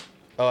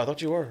 Oh, I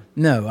thought you were.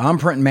 No, I'm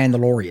printing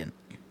Mandalorian.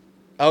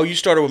 Oh, you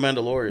started with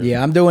Mandalorian.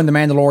 Yeah, I'm doing the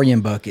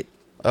Mandalorian bucket.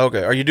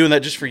 Okay. Are you doing that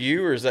just for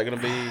you, or is that going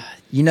to be?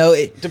 You know,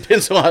 it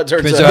Depends on how it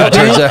turns Depends out. on how it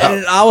turns out.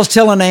 And I was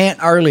telling Ant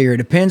earlier, it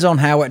depends on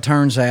how it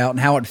turns out and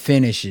how it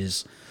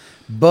finishes.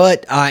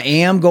 But I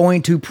am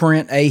going to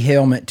print a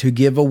helmet to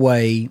give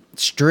away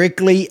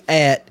strictly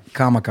at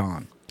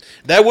Comic-Con.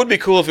 That would be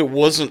cool if it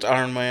wasn't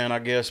Iron Man, I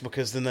guess,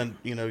 because then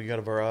you got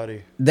a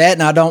variety. That,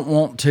 and I don't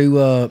want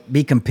to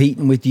be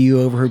competing with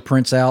you over who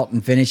prints out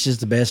and finishes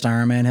the best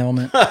Iron Man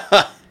helmet.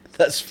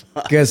 That's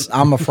fine. Because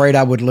I'm afraid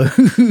I would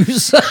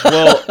lose.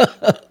 Well,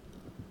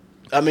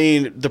 I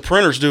mean, the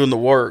printer's doing the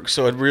work,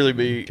 so it'd really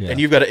be,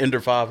 and you've got an Ender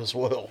 5 as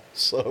well,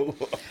 so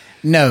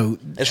No,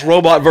 it's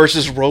robot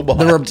versus robot.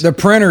 the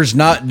printer's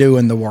not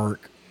doing the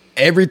work.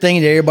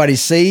 Everything that everybody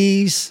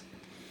sees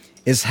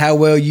is how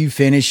well you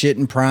finish it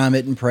and prime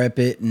it and prep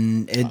it,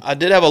 and I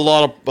did have a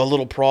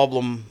little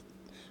problem.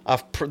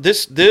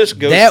 This goes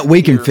that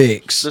we can here.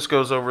 fix. This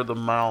goes over the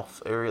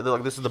mouth area.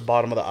 Like this is the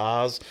bottom of the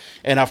eyes,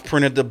 and I've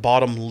printed the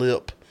bottom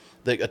lip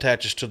that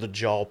attaches to the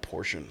jaw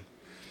portion.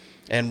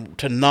 And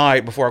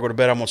tonight, before I go to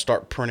bed, I'm going to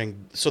start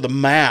printing. So the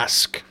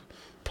mask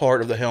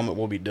part of the helmet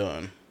will be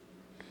done,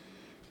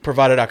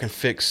 provided I can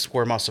fix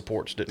where my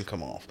supports didn't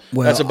come off.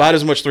 Well, That's about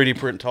as much 3D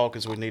print talk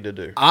as we need to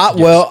do.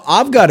 Well,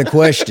 I've got a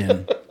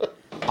question.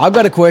 I've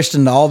got a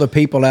question to all the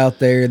people out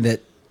there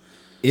that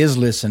is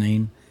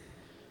listening.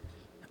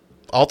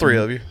 All three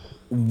of you.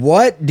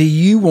 What do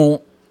you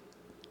want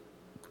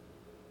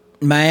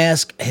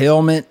mask,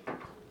 helmet,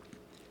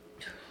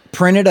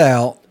 printed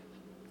out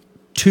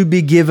to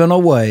be given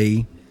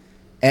away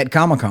at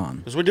Comic-Con?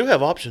 Because we do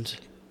have options.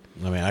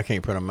 I mean, I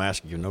can't print a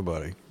mask and give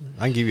nobody.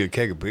 I can give you a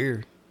keg of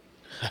beer.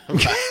 Well,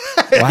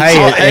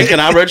 Hey, can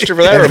I register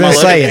for that? I Or was am I going to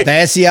say, lucky? if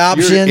that's the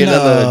option, You're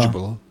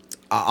ineligible.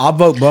 I'll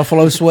vote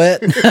Buffalo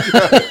Sweat,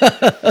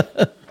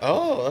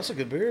 Oh, that's a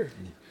good beer.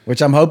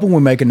 which I'm hoping we'll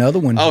make another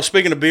one. Oh,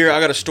 speaking of beer, I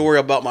got a story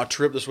about my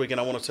trip this weekend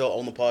I want to tell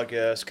on the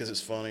podcast because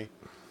it's funny.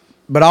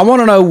 But I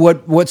want to know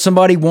what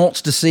somebody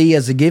wants to see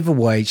as a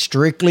giveaway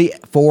strictly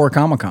for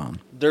Comic-Con.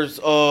 There's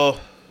the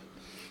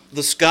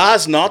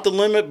sky's not the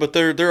limit, but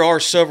there are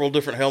several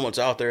different helmets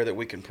out there that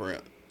we can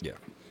print. Yeah.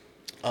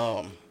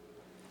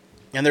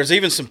 And there's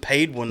even some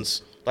paid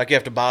ones, like you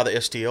have to buy the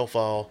STL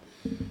file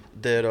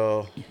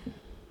that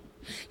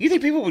you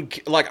think people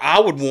would, like I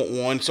would want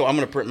one, so I'm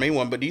going to print me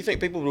one, but do you think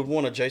people would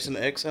want a Jason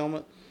X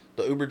helmet?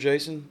 The Uber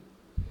Jason?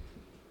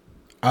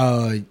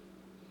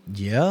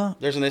 Yeah,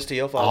 There's an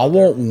STL file. I out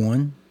there. want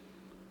one.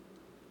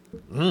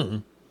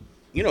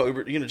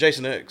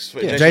 Jason X.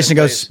 Yeah. Jason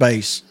goes to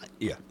Space. space.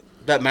 Yeah.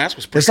 That mask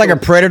was pretty It's like a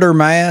cool. Predator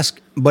mask,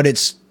 but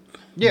it's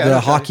Yeah, the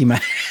okay. hockey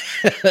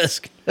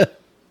mask.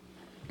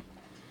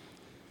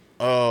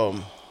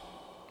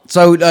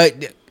 So,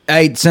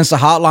 hey, since the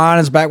hotline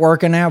is back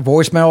working now,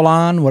 voicemail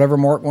line, whatever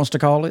Mark wants to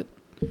call it,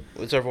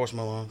 What's our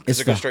voicemail line? it's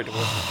Does it go the straight to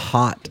voice?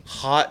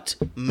 hot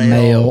Mail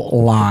mail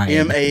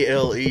line.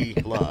 MALE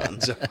line.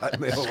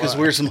 Because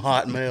we're some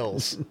hot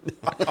males.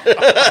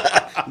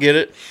 Get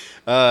it?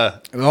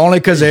 Only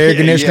because the air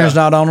conditioner's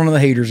yeah. not on and the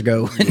heater's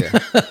going.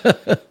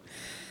 Yeah.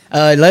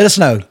 Let us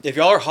know. If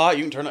y'all are hot,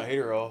 you can turn that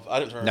heater off. I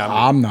didn't turn it No,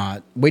 off. I'm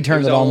not. We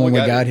turned It it was on on when we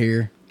when we got got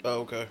here. Oh,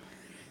 okay.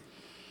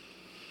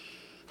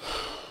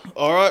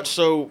 All right,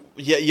 so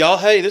yeah, y'all.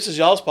 Hey, this is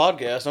y'all's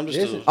podcast. I'm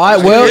just. All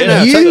right, well,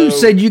 Yeah, you so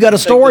said you got a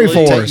take story the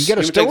lead. for Take- us. You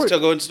got a You wanna story?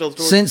 go ahead and steal the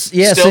story. Since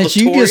Steal you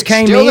the just Tory?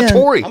 came Still in, the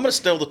Tory. I'm gonna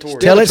steal the Tory.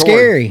 tell it Tory.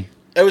 scary.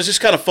 It was just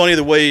kind of funny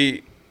the way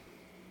it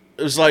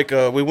was like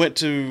we went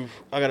to.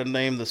 I got to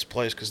name this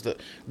place because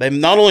they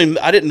not only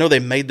I didn't know they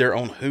made their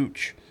own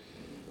hooch.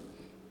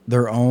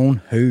 Their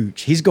own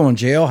hooch. He's going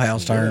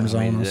jailhouse terms I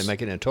mean, on did us. they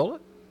make it in a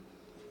toilet?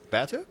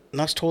 Bathtub?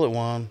 Nice toilet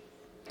wine.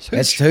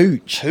 That's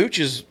hooch. Hooch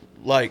is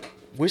like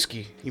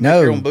whiskey. You No.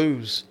 make your own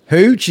booze.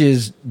 Hooch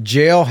is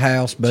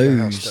jailhouse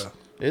booze. stuff.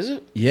 Is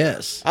it?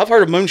 Yes, I've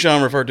heard of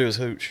moonshine referred to as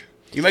hooch.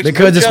 You make some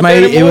because it's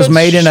moonshine made. down in It was woods?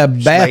 made in a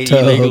Made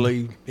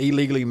bathtub.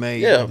 illegally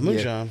made. Yeah,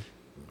 moonshine.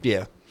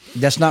 Yeah.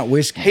 That's not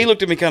whiskey. He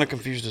looked at me kind of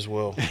confused as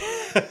well.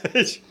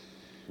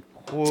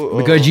 Well,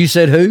 Because you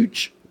said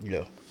hooch.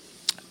 yeah.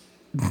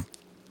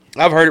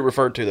 I've heard it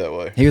referred to that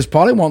way. He was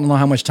probably wanting to know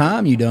how much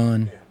time you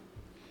done.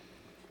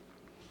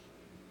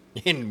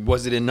 And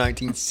was it in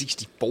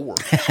 1964?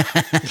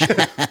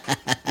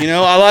 You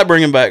know, I like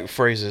bringing back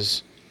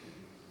phrases.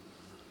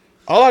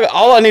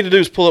 All I need to do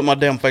is pull up my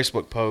damn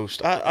Facebook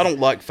post. I don't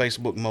like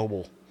Facebook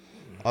mobile.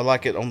 I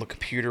like it on the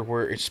computer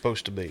where it's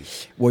supposed to be.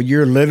 Well,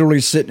 you're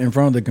literally sitting in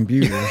front of the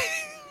computer.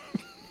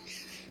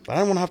 But I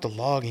don't want to have to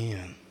log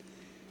in.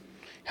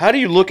 How do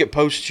you look at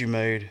posts you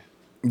made?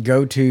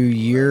 Go to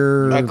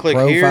your I click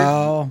here.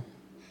 profile.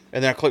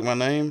 And then I click my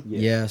name?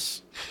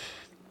 Yes.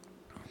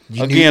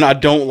 Again, I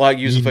don't like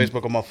using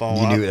Facebook on my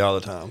phone. You do it all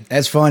the time.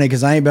 That's funny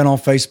because I ain't been on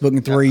Facebook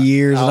in 3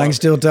 years, and I can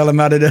still tell him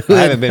how to do I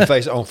haven't it. been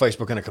on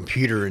Facebook on a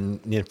computer in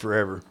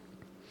forever.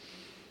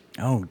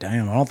 Oh,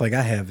 damn. I don't think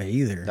I have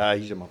either. I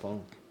use it on my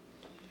phone.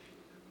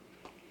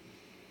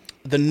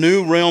 The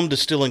New Realm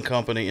Distilling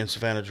Company in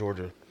Savannah,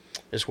 Georgia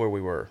is where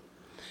we were.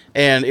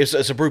 And it's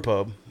a brew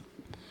pub.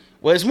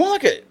 Well, it's more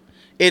like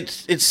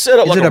It's set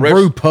up Is like it a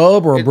brew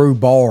pub or a brew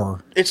bar?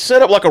 It's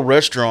set up like a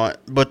restaurant,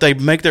 but they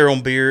make their own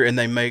beer and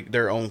they make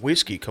their own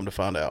whiskey. Come to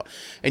find out,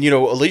 and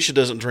Alicia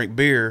doesn't drink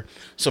beer,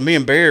 so me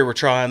and Barry were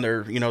trying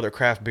their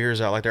craft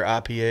beers out, like their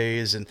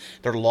IPAs, and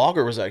their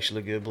lager was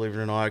actually good, believe it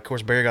or not. Of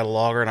course, Barry got a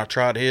lager, and I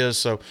tried his,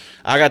 so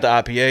I got the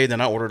IPA.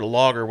 Then I ordered a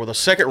lager with a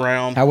second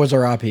round. How was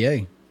our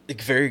IPA?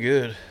 Very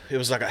good. It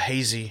was like a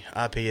hazy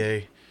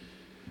IPA.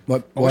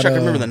 What? I wish I could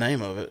remember the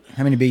name of it.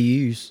 How many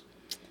BUs?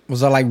 Was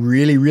that like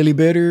really, really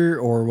bitter,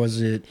 or was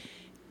it?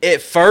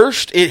 At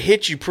first, it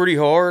hit you pretty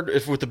hard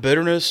with the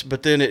bitterness,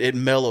 but then it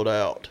mellowed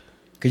out.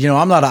 Because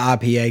I'm not an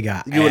IPA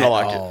guy. You wouldn't have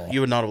liked it. You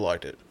would not have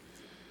liked it.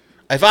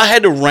 If I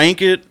had to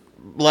rank it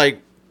like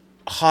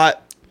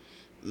hot,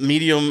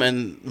 medium,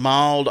 and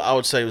mild, I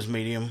would say it was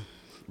medium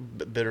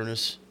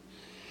bitterness.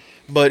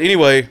 But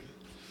anyway,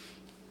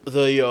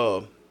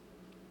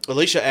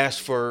 Alicia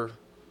asked for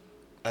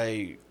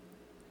a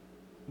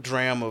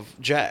dram of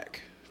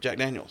Jack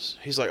Daniels.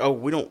 He's like, "Oh,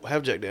 we don't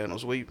have Jack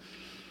Daniels. We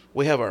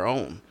have our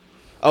own."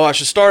 Oh, I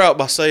should start out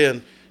by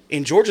saying,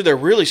 in Georgia, they're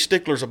really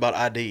sticklers about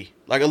ID.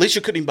 Like,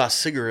 Alicia couldn't even buy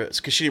cigarettes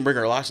because she didn't bring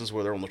her license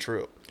with her on the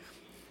trip.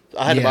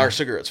 I had to buy her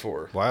cigarettes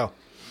for her. Wow.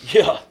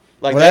 Yeah.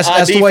 Like, Well, that's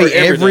ID the way for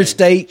everything. every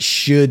state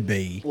should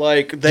be.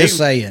 Like, Just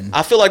saying.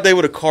 I feel like they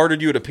would have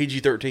carded you at a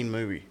PG-13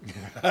 movie.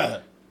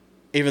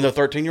 Even though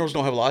 13-year-olds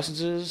don't have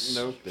licenses.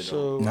 No, they don't.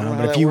 So, I don't No, know how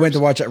but if that you went works. to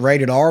watch a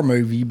rated R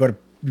movie, you better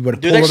Do pull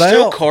they it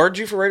still out. card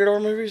you for rated R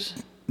movies?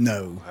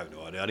 No. I have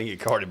no idea. I didn't get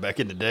carded back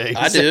in the day.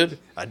 I did.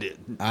 I did.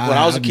 When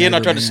I was a I've kid, I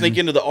never tried to been. sneak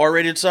into the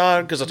R-rated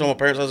side because I told my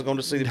parents I was going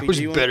to see the I was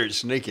PG one. better at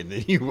sneaking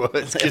than you was.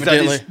 'Cause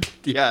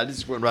Evidently. I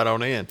just went right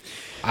on in.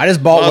 I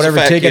just bought I was a whatever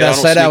fat ticket kid. I I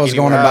don't said I sneak was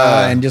going to anywhere.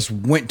 buy and just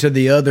went to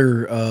the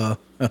other.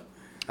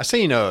 I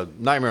seen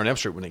Nightmare on Elm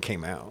Street when it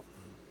came out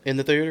In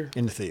the theater?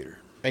 in the theater.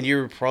 And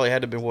you probably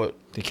had to be what?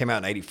 It came out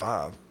in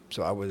 '85,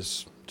 so I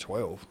was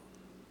 12.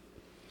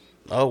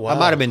 Oh, wow. I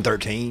might have been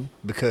 13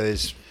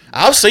 because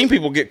I've seen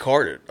people get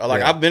carded.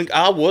 Like, Yeah.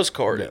 I was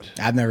carded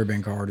I've never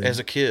been carded. as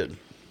a kid,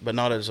 but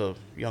not as a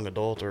young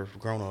adult or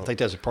grown up. I think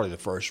that was probably the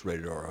first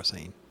rated R I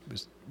seen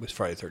was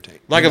Friday the 13th.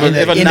 Like if In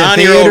a the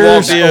 9-year-old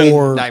walks theaters in,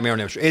 or- Nightmare on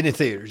Elm Street in the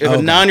theaters. if a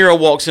Okay. 9-year-old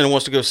walks in and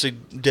wants to go see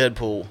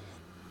Deadpool,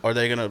 are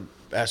they going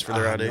to ask for I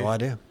their have ID? no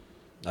idea.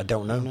 I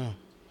don't know.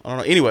 I don't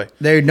know. Anyway,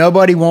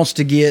 Nobody wants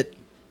to get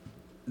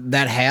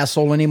that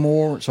hassle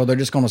anymore, so they're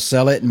just going to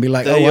sell it and be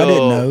like, They, "Oh, I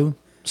didn't know."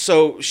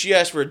 So she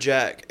asked for a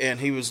Jack, and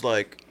he was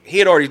like, he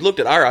had already looked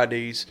at our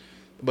IDs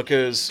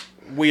because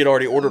we had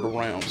already ordered a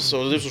round.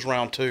 So this was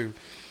round 2,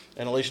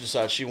 and Alicia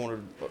decided she wanted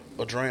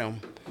a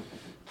dram,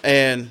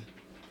 and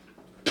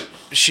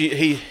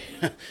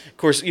of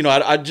course,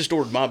 I just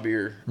ordered my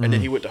beer, and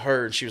then he went to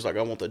her, and she was like,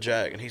 "I want the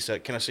Jack," and he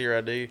said, "Can I see your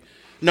ID?"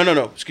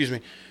 No, excuse me.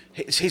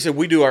 He said,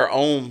 "We do our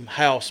own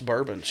house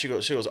bourbon." She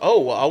goes, "Oh,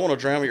 well, I want a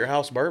dram of your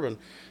house bourbon."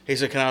 He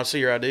said, "Can I see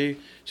your ID?"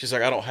 She's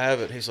like, "I don't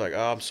have it." He's like,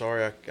 "Oh, I'm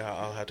sorry,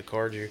 I'll have to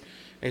card you."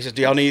 And he said,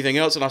 "Do y'all need anything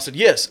else?" And I said,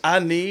 "Yes, I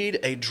need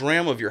a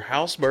dram of your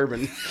house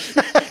bourbon."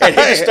 And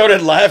he just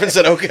started laughing and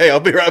said, "Okay, I'll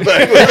be right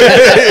back."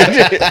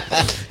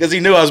 Because he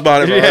knew I was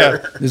buying it for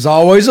her. There's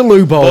always a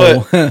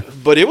loophole.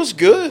 But it was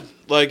good.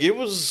 Like, it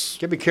was...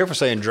 You gotta be careful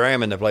saying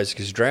dram in the place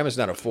because dram is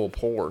not a full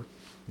pour.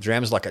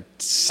 Dram is like a.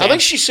 I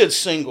think she said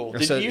single.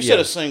 You said yeah.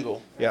 a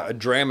single. Yeah, a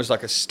dram is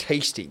like a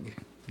tasting.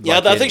 Yeah,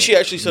 Like I in- think she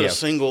actually said yeah. a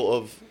single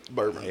of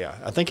bourbon. Yeah,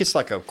 I think it's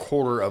like a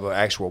quarter of an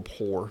actual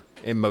pour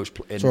in most.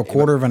 So a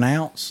quarter of an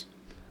ounce.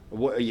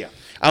 Yeah.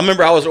 I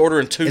remember I was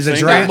ordering 2 Is it fingers.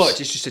 dry? Not much.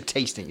 It's just a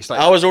tasting. It's like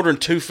I was ordering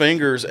 2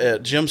 fingers at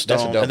That's a Gemstone,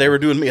 double. and they were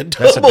doing me a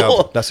double. That's a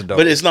double. That's a double.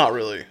 But it's not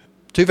really.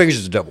 2 fingers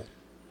is a double.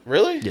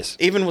 Really? Yes.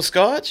 Even with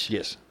scotch?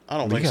 Yes. I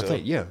don't But think you so.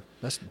 gotta yeah,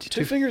 that's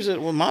 2 fingers.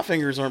 Well, my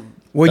fingers aren't.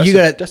 Well, you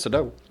got that's a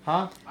double.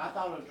 Huh? I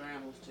thought a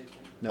dram was 2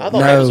 fingers. I thought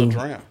that was a No.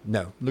 dram.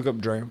 No, look up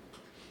dram.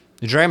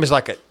 The dram is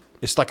like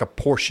a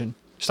portion.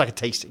 It's like a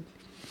tasting.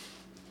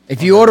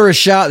 if you order a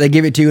shot, they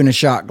give it to you in a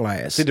shot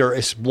glass. See,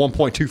 it's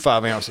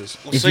 1.25 ounces.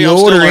 Well, If see, you I'm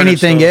still order learning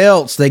anything stuff.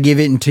 else, they give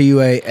it into you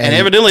a And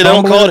evidently, they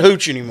don't call it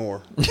hooch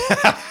anymore.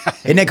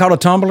 Isn't that called a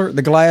tumbler?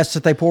 The glass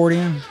that they pour it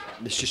in.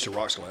 It's just a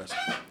rocks glass.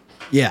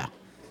 Yeah.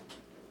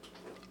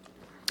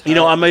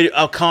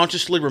 I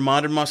consciously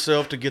reminded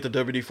myself to get the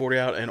WD-40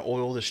 out and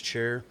oil this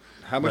chair.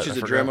 How much But is I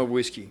a forgot. dram of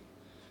whiskey?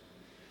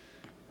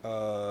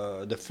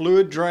 The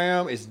fluid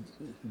dram is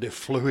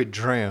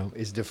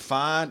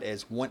defined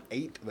as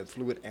 1/8 of a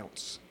fluid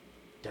ounce.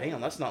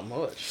 Damn, that's not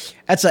much.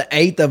 That's an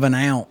eighth of an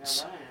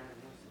ounce.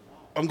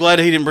 I'm glad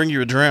he didn't bring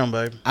you a dram,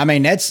 babe. I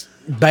mean, that's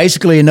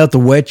basically enough to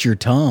wet your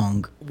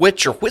tongue.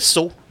 Wet your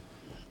whistle.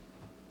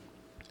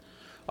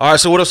 All right,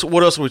 so what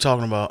else are we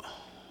talking about?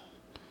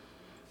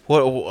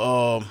 There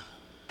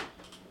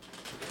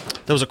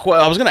was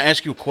I was going to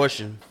ask you a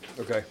question.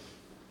 Okay.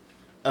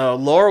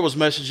 Laura was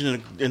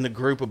messaging in the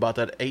group about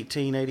that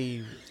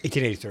 1880.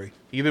 1883.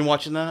 You been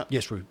watching that?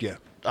 Yes, yeah.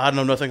 I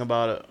know nothing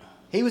about it.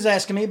 He was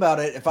asking me about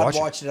it if Watch I'd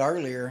it. watched it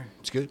earlier.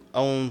 It's good.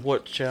 On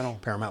what channel?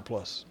 Paramount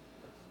Plus.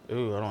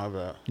 Ooh, I don't have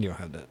that. You don't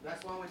have that.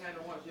 That's why we had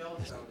to watch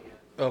Yellowstone again.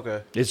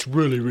 Okay. It's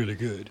really, really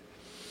good.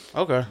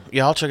 Okay.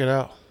 Yeah, I'll check it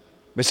out.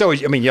 But so,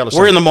 I mean,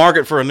 Yellowstone. We're in the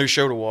market for a new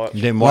show to watch.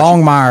 You didn't watch it?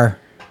 Longmire.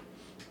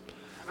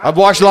 I've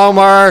watched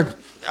Longmire.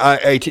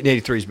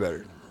 1883 is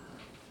better.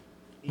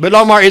 But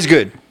Longmire is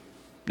good.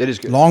 It is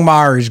good.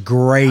 Longmire is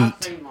great.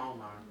 I've seen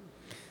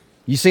Longmire.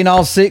 You seen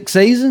all 6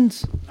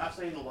 seasons? I've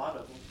seen a lot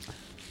of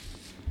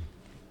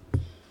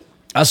them.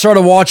 I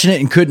started watching it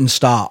and couldn't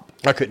stop.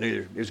 I couldn't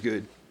either. It was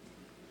good.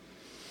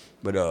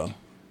 But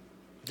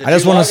Did I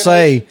just you want like to it?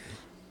 say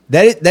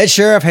that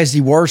sheriff has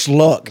the worst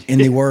luck in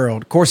the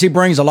world. Of course, he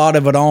brings a lot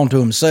of it on to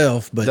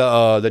himself, but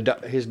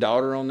his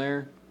daughter on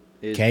there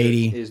is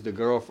Katie. is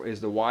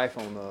the wife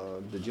on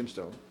the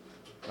gemstone,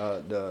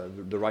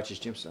 the righteous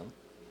gemstone.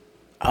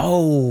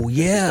 oh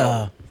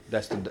yeah,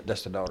 That's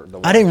the daughter. The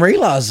I wife. didn't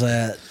realize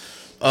that.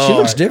 She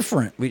looks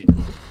different. We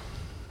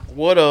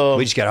What?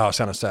 just got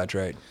off on a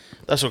sidetrack.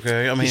 That's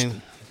okay. I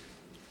mean,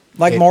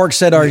 Like Mark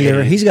said earlier,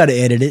 Yeah. he's got to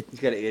edit it. He's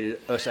got to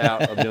edit us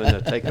out of doing the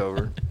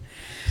takeover.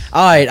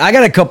 All right, I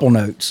got a couple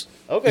notes.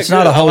 okay, It's good.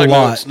 not a I whole like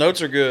lot. Notes.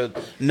 Notes are good.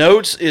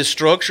 Notes is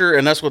structure,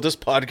 and that's what this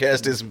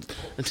podcast is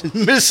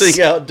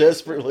missing out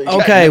desperately.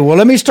 Okay, well,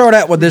 let me start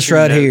out with this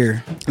right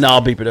here. No,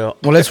 I'll beep it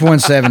out. Well, it's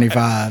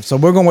 175, so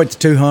we're going to wait to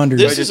 200.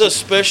 This is a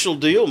special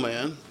deal,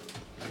 man.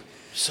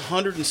 It's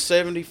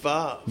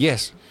 175.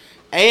 Yes.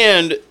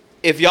 And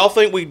if y'all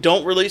think we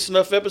don't release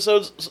enough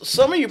episodes,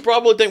 some of you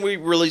probably think we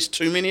release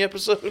too many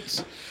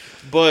episodes,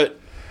 but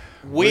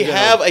we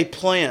have a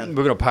plan.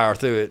 We're gonna power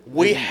through it.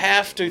 We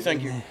have to,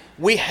 thank you.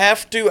 We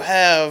have to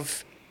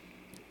have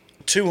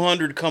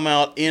 200 come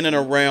out in and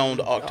around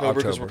October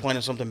because we're October.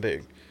 planning something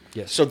big.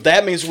 Yes. So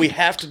that means we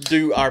have to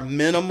do our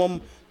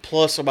minimum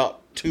plus about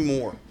 2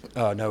 more.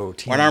 No.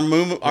 10. And our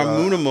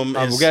minimum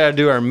we gotta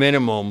do our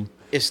minimum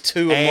is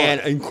 2 a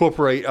and month.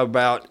 incorporate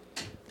about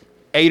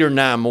 8 or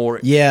 9 more.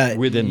 yeah,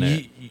 within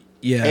that.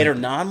 Yeah. 8 or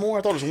 9 more?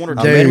 I thought it was 1 or 2.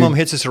 Our Dude. minimum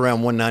hits us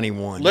around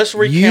 191. Let's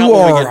recount You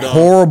when we are get done.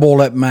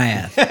 horrible at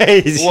math.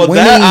 Well, We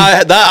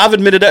I've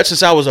admitted that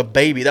since I was a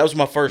baby. That was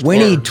my first We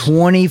word. need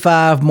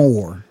 25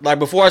 more. Like,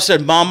 before I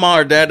said mama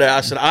or dada,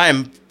 I said, I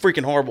am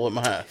freaking horrible at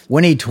math.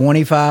 We need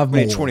 25 we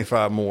more. need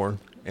 25 more,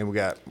 and we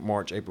got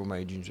March, April,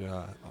 May, June,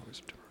 July, August,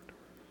 September.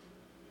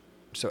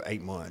 So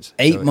 8 months.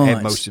 8 so months.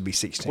 At most, it'd be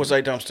 16. What's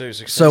 8 times 2?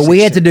 16. So we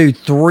had to do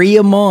 3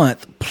 a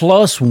month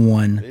plus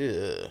 1.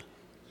 Ew.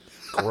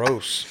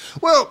 Gross.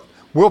 Well,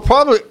 we'll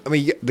probably. I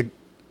mean,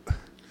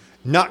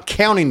 not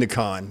counting the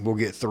con, we'll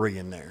get 3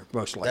 in there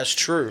most likely. That's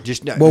true.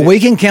 Just Well, we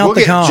can count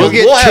the con.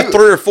 We'll have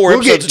 3 or 4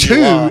 We'll get episodes in 2,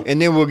 July.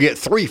 and then we'll get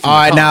 3 from All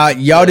the right, con. now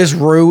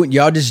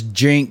y'all just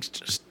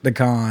jinxed the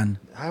con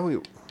How we?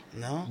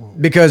 No.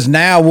 because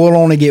now we'll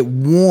only get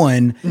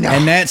 1,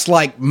 and that's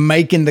like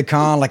making the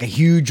con like a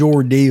huge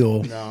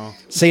ordeal. No.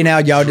 See, now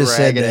y'all just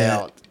said Drag it that.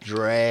 out.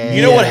 Drag.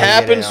 You know what it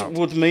happens out.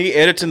 with me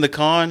editing the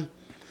con?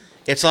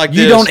 It's like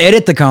You this. don't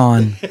edit the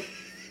con.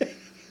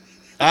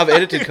 I've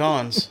edited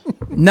cons.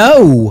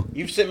 No,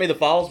 You've sent me the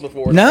files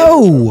before.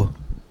 no.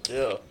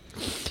 Yeah.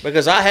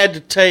 Because I had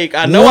to take.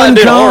 I know One I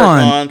did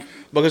con. HorrorCon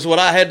because what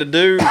I had to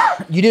do.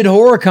 You did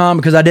HorrorCon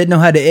because I didn't know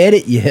how to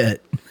edit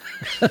yet.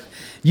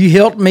 You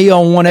helped me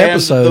on one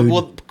episode.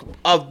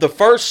 The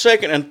first,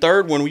 second, and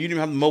third one, we didn't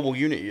have the mobile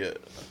unit yet.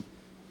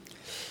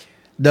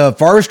 The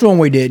first one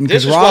we didn't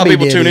This because is why Robbie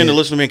people did tune in to it.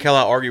 listen to me and Cal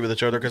argue with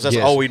each other because that's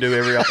Yes. all we do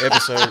every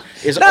episode.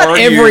 Is Not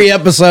argue. every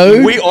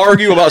episode. We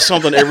argue about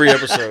something every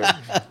episode.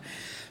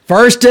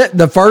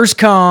 The first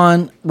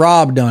con,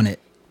 Rob done it.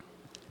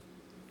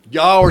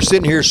 Y'all are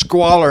sitting here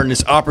squalling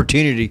this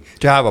opportunity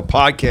to have a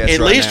podcast. At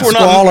right least now. we're not.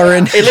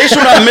 Squalling. At least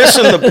we're not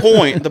missing the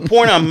point. The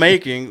point I'm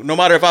making, no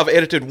matter if I've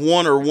edited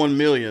 1 or 1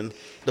 million,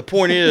 the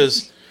point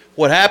is,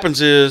 what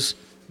happens is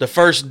the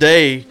first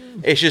day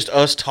it's just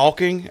us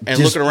talking and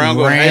Just looking around,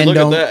 going, "Hey, look at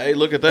random- that! Hey,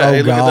 look at that! Oh,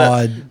 hey, look at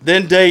God. that!"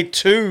 Then day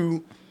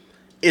 2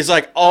 is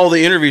like all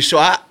the interviews. So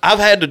I've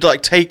had to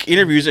like take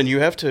interviews, and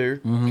you have too.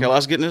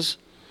 Kelly's getting this.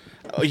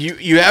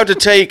 You have to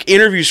take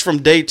interviews from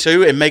day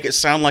 2 and make it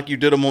sound like you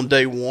did them on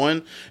day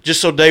 1, just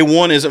so day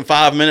 1 isn't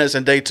 5 minutes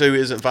and day 2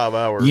 isn't 5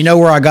 hours. You know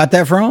where I got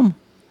that from?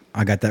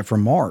 I got that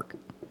from Mark.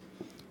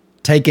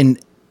 Taking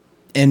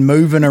and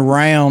moving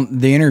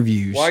around the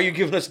interviews. Why are you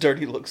giving us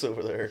dirty looks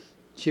over there?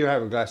 She don't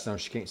have her glasses on.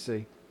 She can't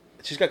see.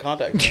 She's got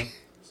contacts, man.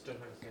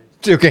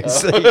 Still can't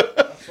see.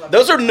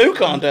 Those are new I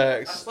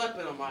contacts. slept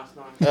in them last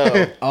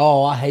night.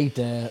 Oh, I hate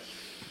that.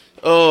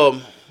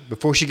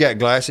 Before she got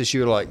glasses, she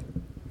was like,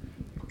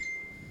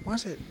 "Why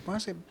is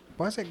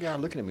that guy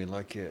looking at me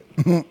like that?"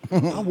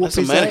 I'll whoop That's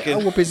a his ass. mannequin.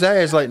 I'll whoop his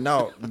ass. Like,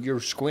 no, you're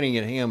squinting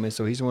at him, and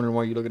so he's wondering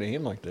why you're looking at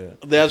him like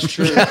that. That's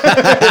true.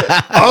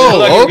 Oh,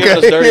 like you're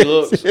giving us dirty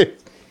looks.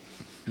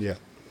 Yeah.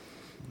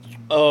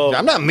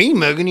 I'm not mean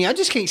mugging you. I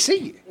just can't see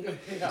you. I'm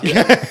trying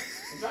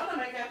to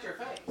make out your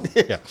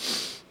face. Yeah.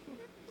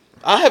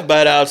 I have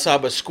bad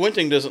eyesight, but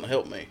squinting doesn't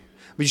help me.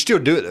 But you still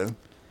do it though.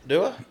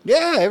 Do I?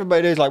 Yeah,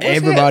 everybody does. Like, what's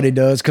Everybody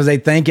does because they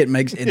think it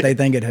makes it. They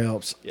think it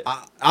helps.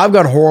 I've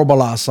got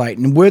horrible eyesight,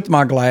 and with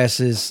my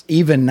glasses,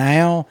 even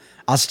now,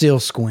 I still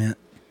squint.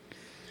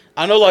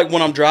 I know, like,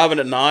 when I'm driving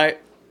at night,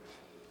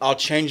 I'll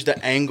change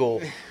the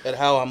angle at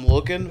how I'm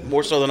looking,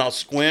 more so than I'll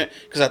squint.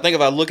 Because I think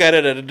if I look at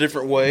it at a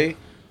different way,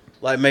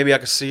 Like maybe I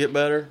could see it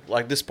better.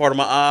 Like this part of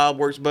my eye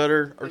works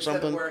better or Instead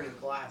of something. wearing his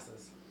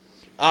glasses.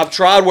 I've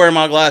tried wearing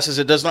my glasses.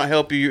 It does not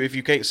help you if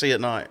you can't see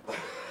at night.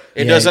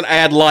 It Yeah. doesn't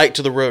add light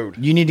to the road.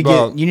 You need to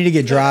Well,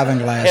 get driving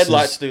glasses.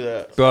 Headlights do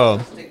that.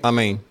 Well, I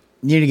mean,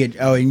 You need to get.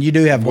 Oh, and you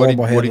do have what if,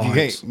 horrible what if you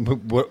headlights.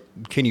 can't? What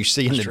can you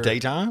see in the true.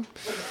 daytime?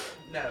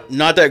 No.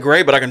 Not that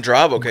great, but I can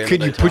drive okay. in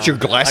Could the you put daytime. your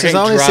glasses I can't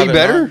on and drive see at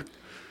better? night.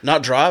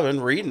 Not driving,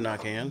 reading I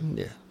can.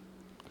 Yeah.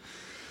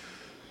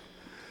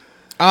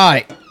 All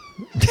right.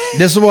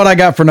 This is what I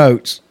got for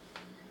notes.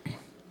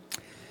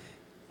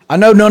 I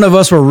know none of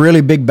us were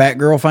really big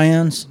Batgirl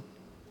fans.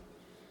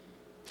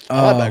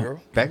 I like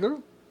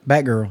Batgirl.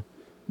 Batgirl?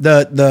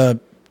 Batgirl,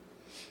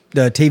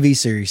 the TV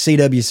series,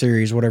 CW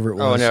series, whatever it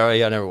was. Oh no,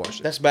 yeah, I never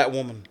watched it. That's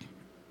Batwoman.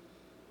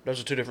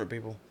 Those are two different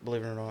people,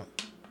 believe it or not.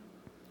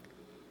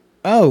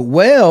 Oh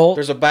well,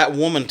 There's a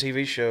Batwoman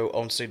TV show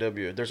on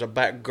CW. There's a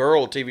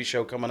Batgirl TV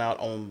show coming out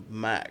on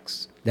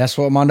Max. that's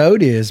what my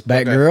note is.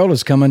 Batgirl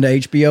is coming to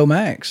HBO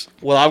Max.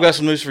 Well, I've got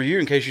some news for you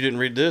in case you didn't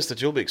read this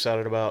that you'll be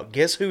excited about.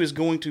 Guess who is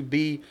going to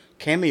be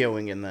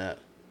cameoing in that?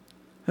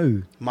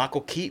 Who?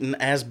 Michael Keaton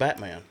as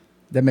Batman.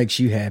 That makes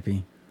you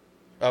happy.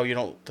 Oh, you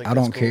don't think I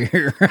that's don't cool?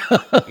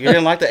 care. You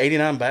didn't like the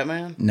 89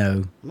 Batman?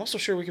 No, I'm not so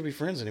sure we could be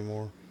friends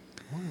anymore.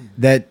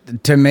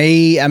 that to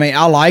me, I mean,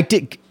 I liked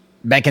it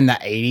back in the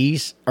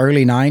 '80s,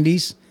 early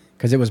 '90s,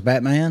 because it was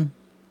Batman.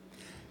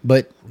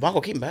 But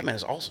Michael Keaton Batman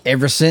is awesome.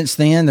 ever since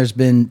then, there's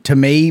been, to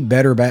me,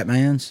 better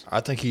Batmans.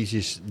 I think he's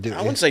just. I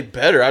wouldn't say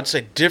better. I'd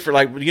say different.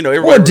 Like, you know,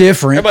 Well,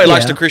 different, Everybody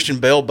likes yeah. the Christian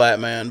Bale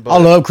Batman. But I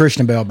love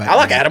Christian Bale Batman. I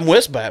like Adam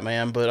West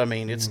Batman, but I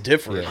mean, it's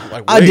different.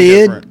 Like, I way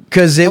did different.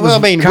 because it was Well,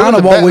 I mean, kind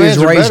of the what we was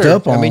Batmans are raised better.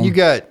 up on. I mean, you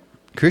got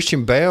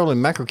Christian Bale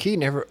and Michael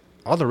Keaton.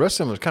 All the rest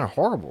of them was kind of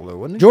horrible, though,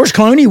 wasn't it? George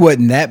Clooney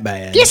wasn't that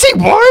bad. Yes, he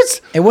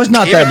was. It was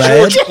not Even that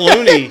bad. George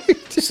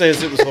Clooney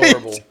says it was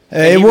horrible.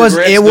 And It he was.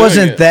 regrets It doing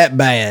wasn't it. that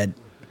bad.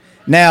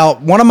 Now,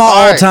 one of my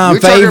All right, all-time we're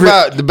talking favorite.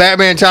 about the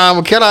Batman time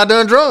when Kelly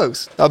done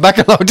drugs. Back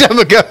a long time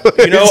ago.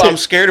 You know, I'm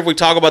scared if we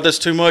talk about this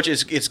too much,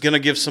 it's going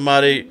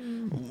to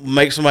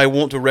make somebody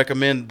want to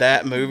recommend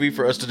that movie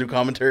for us to do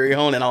commentary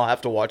on, and I'll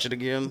have to watch it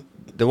again.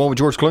 the one with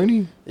George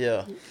Clooney.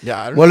 Yeah.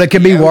 Yeah. I don't- Well, it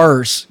could be yeah.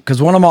 worse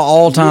because one of my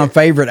all-time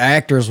favorite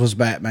actors was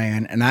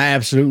Batman, and I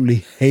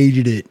absolutely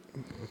hated it.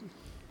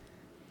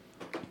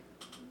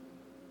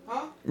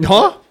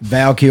 Huh?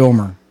 Val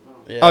Kilmer,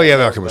 Oh yeah,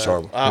 that Malcolm was bad.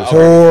 horrible.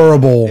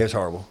 horrible, It was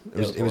horrible. It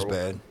was horrible.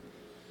 bad.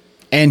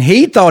 and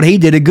he thought he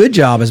did a good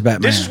job as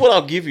Batman. This is what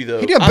I'll give you, though.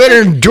 He did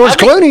better than George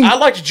Clooney. I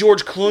liked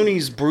George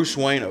Clooney's Bruce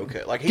Wayne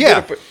okay. Like, he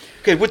Yeah. did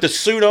okay, with the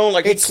suit on,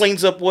 like, he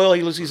cleans up well.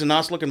 He's a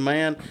nice-looking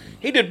man.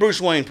 He did Bruce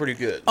Wayne pretty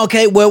good.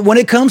 Okay, well, when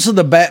it comes to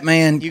the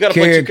Batman You got to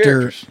play two character,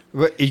 characters.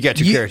 But you got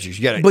two characters.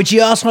 You got to. but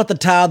you also have to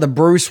tie the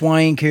Bruce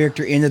Wayne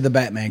character into the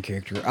Batman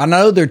character. I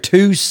know they're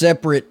two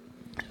separate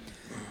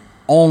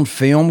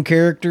on-film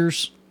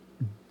characters,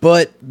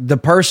 but the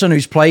person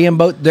who's playing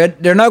both,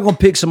 they're not going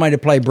to pick somebody to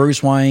play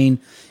Bruce Wayne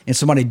and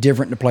somebody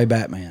different to play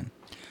Batman.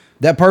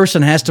 That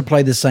person has to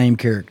play the same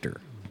character.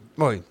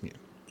 Well, yeah.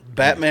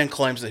 Batman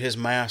claims that his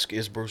mask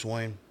is Bruce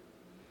Wayne.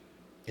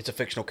 It's a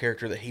fictional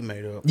character that he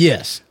made up.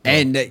 Yes,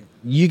 and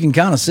you can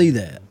kind of see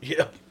that.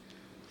 Yeah.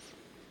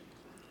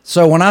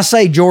 So when I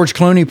say George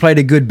Clooney played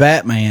a good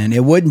Batman,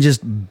 it wasn't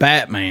just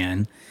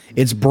Batman.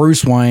 It's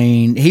Bruce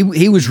Wayne.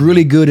 He was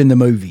really good in the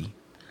movie.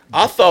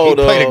 I He thought...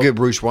 played a good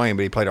Bruce Wayne,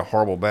 but he played a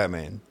horrible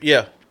Batman.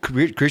 Yeah.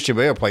 Christian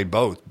Bale played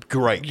both.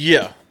 Great.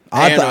 Yeah.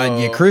 I And,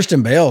 thought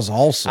Christian Bale's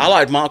awesome. I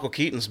liked Michael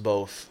Keaton's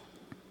both.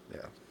 Yeah.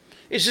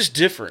 It's just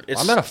different.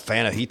 It's I'm not a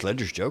fan of Heath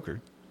Ledger's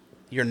Joker.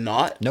 You're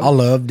not? No. I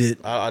loved it.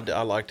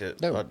 I liked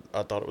it. No.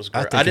 I thought it was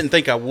I great. think I didn't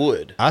think I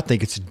would. I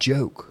think it's a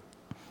joke.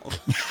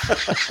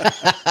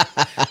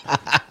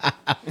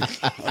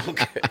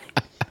 Okay.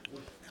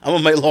 I'm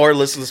gonna make Laura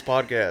listen to this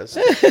podcast.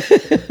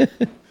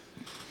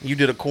 You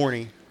did a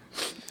corny.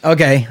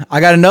 Okay, I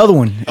got another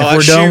one. If Oh,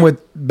 we're done shoot.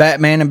 with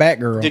Batman and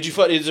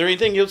Batgirl. Is there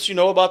anything else you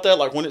know about that?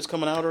 Like when it's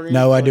coming out or anything?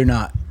 No, I Like, do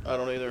not. I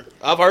don't either.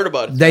 I've heard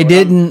about it. They so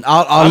didn't.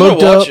 I I'm gonna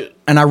looked up watch it.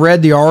 and I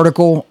read the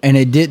article, and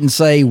it didn't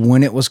say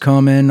when it was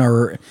coming,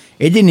 or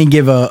it didn't even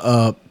give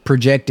a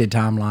projected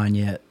timeline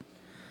yet.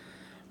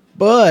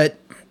 But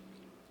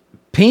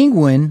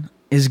Penguin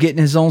is getting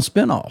his own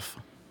spinoff.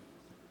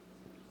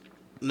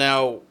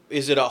 Now,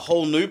 is it a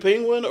whole new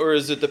Penguin or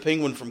is it the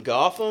Penguin from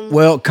Gotham?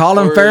 Well,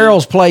 Colin Or-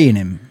 Farrell's playing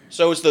him.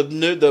 So it's the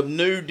new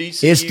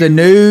DC. It's the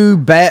new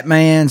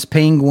Batman's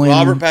Penguin.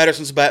 Robert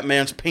Pattinson's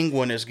Batman's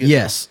Penguin is getting.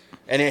 Yes.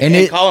 And And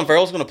it- Colin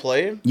Farrell's going to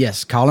play him.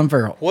 Yes, Colin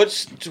Farrell. What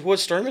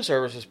streaming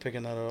service is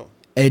picking that up?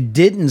 It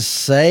didn't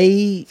say.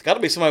 It's got to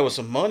be somebody with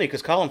some money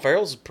because Colin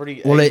Farrell's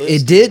pretty. Well,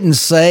 it didn't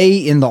say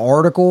in the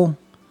article,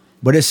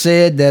 but it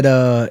said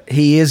that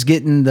he is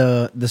getting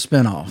the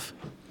spinoff,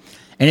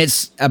 and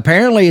it's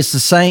apparently it's the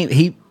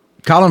same.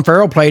 Colin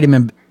Farrell played him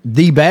in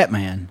The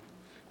Batman.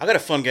 I got a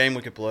fun game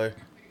we could play.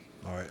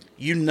 All right.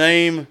 You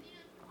name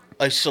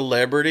a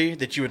celebrity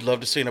that you would love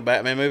to see in a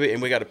Batman movie, and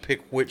we got to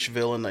pick which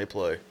villain they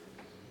play.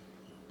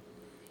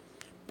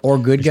 Or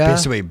good There's guy. been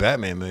so many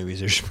Batman movies.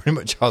 There's pretty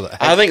much all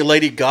that. I think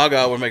Lady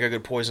Gaga would make a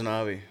good Poison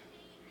Ivy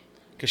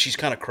because she's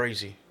kind of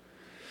crazy.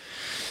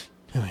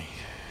 I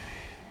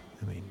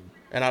mean,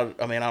 And I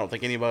don't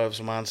think anybody of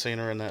mind seeing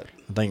her in that.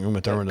 I think Uma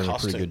Thurman did a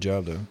costume. pretty good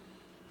job, though.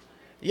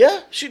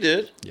 Yeah, she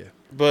did. Yeah.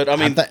 But I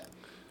mean, thi-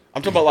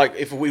 I'm talking about like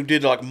if we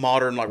did like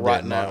modern, like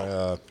right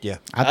now. Yeah.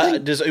 I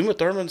think Does Uma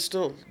Thurman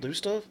still do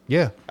stuff?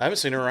 Yeah. I haven't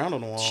seen her around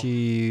in a while.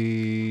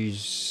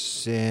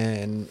 She's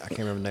in, I can't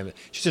remember the name of it.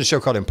 She's in a show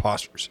called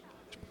Imposters.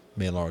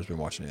 Me and Laura's been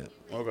watching it.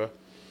 Okay.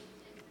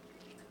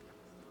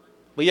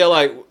 But yeah,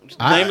 like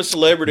name a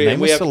celebrity, name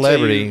and we a have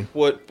celebrity. to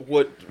tell you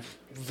what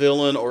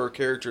villain or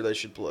character they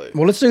should play.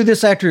 well, let's do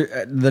this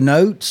after the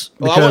notes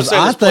Well, I want to because say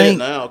I let's play it think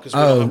now because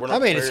oh, we're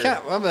not I mean, it's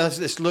prepared. kind of,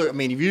 let's look. I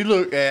mean, if you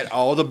look at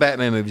all the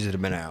Batman movies that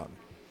have been out,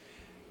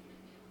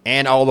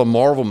 and all the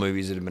Marvel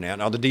movies that have been out,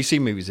 and all the DC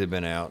movies that have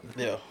been out,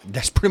 Yeah.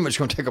 that's pretty much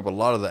going to take up a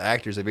lot of the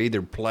actors that have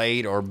either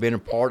played or been a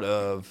part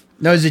of.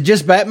 no, is it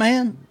just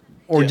Batman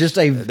or Yes. just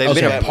a? They've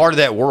okay. been a part of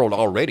that world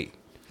already,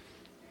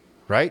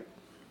 right?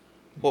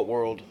 What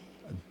world?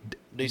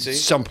 DC?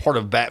 Some part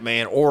of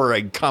Batman or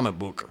a comic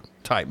book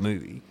type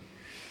movie.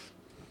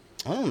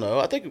 I don't know.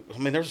 I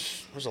mean,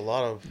 there's a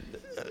lot of.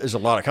 There's a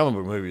lot of comic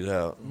book movies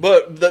out.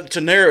 But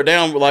to narrow it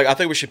down, like I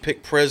think we should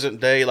pick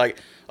present day, like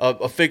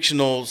a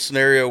fictional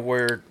scenario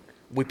where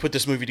we put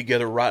this movie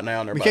together right now.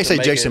 And they're We about can't to say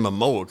make Jason it.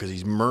 Momoa because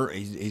he's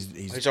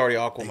He's already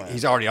Aquaman.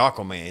 He's already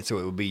Aquaman, so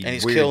it would be And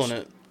he's weird killing to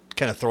it.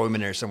 Kind of throw him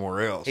in there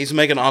somewhere else. He's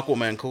making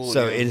Aquaman cool.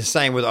 So again. it's the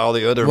same with all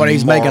the other. What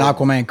he's making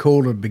Marvel- Aquaman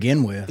cool to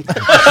begin with.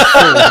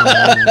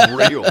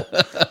 real.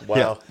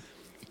 wow.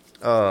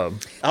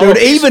 Dude,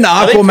 even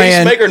I think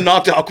Aquaman- Peacemaker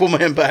knocked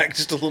Aquaman back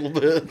just a little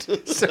bit.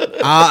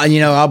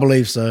 I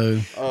believe so.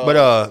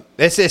 But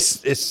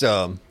it's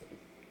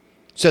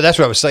so that's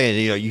what I was saying.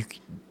 You know,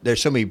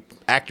 there's so many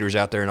actors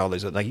out there and all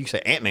these. Like you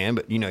say Ant-Man,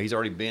 but you know he's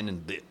already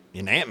been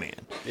in Ant-Man.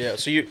 Yeah,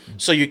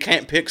 so you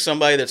can't pick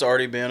somebody that's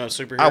already been a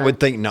superhero. I would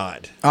think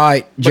not. All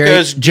right,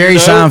 Because, Jerry you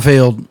know-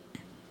 Seinfeld.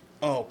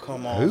 Oh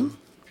come on. Who?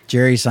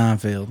 Jerry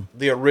Seinfeld.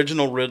 The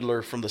original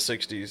Riddler from the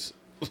 '60s.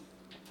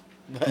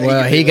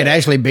 Well, he could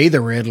actually be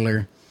the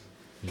Riddler.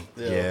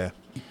 Yeah.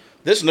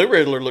 This new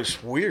Riddler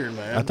looks weird,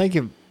 man. I think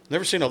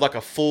Never seen like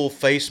a full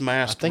face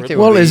mask. I think they Riddler.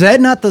 would Well, be- is that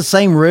not the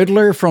same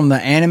Riddler from the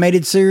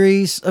animated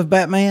series of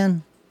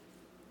Batman?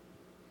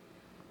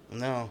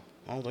 No,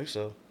 I don't think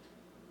so.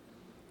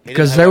 He didn't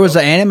Because have there like was a-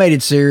 an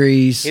animated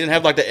series. He didn't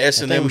have like the S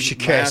I and think M we should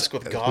mask cast.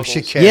 with We goggles.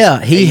 should cast.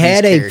 Yeah, he 80s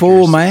had a characters.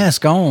 full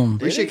mask on.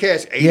 We should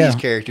cast 80s Yeah.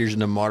 characters in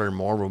the modern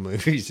Marvel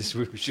movies. That's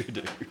what we should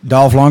do.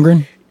 Dolph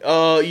Lundgren.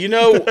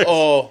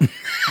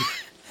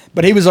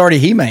 But he was already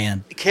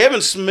He-Man.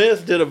 Kevin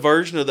Smith did a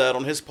version of that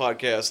on his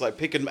podcast, like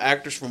picking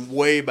actors from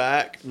way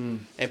back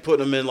and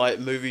putting them in like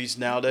movies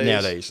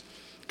nowadays.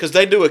 Because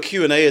they do a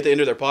Q&A at the end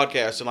of their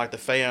podcast, and like the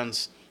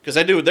fans, because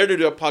they do a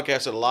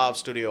podcast at a live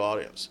studio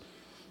audience.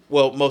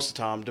 Well, most of the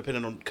time,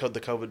 depending on the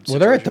COVID situation. Well,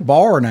 they're at the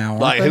bar now,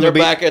 aren't Like, they? who They're would be-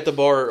 back at the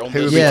bar on Who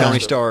would this be Yeah. Tony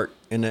stuff. Stark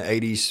in the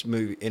 80s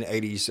movie? In the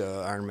 80s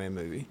Iron Man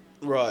movie?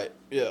 Right,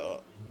 yeah.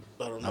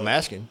 I don't know. I'm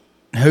asking.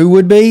 Who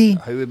would be?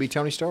 Who would be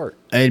Tony Stark?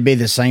 It'd be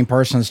the same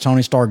person as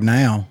Tony Stark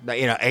now. Like,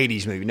 in an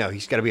 80s movie. No,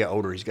 he's got to be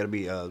older. He's got to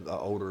be a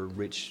older,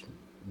 rich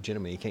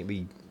gentleman. He can't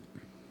be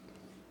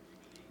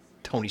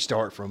Tony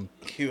Stark from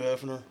Hugh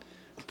Hefner.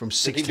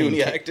 16. Did he do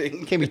any acting?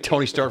 He can't be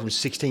Tony Stark from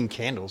 16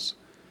 Candles.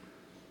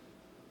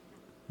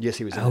 Yes,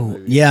 he was in the Oh,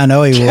 movie. yeah, I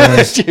know he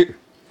was.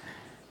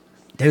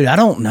 Dude, I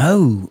don't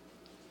know.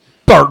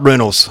 Burt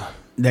Reynolds.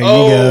 There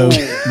Oh, you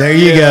go. There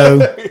you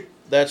go.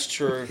 That's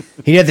true.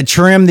 He'd have to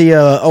trim the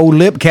old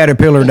lip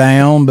caterpillar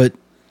down, but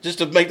Just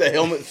to make the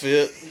helmet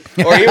fit.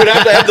 Or he would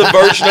have to have the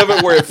version of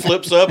it where it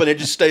flips up and it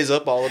just stays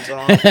up all the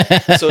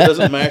time. So it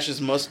doesn't match his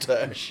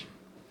mustache.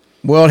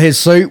 well, his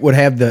suit would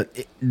have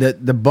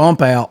the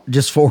bump out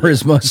just for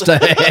his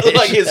mustache,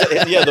 Like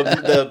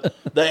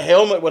the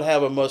helmet would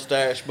have a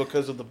mustache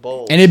because of the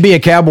bulge. and it'd be a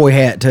cowboy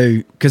hat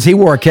too, because he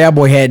wore a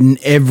cowboy hat in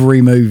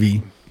every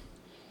movie.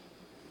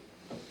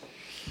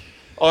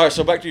 All right,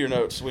 so back to your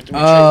notes. We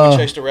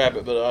chased a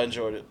rabbit, but I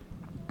enjoyed it.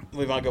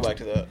 We might go back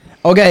to that.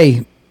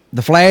 Okay,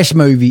 the Flash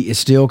movie is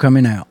still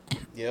coming out.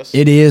 Yes.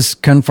 It is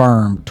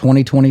confirmed,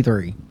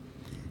 2023.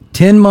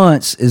 10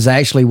 months is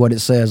actually what it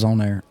says on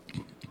there.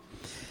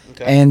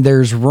 Okay. And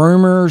there's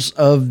rumors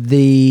of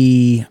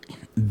the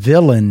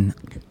villain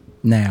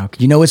now.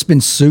 You know, it's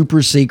been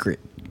super secret.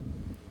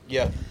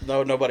 Yeah.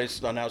 No,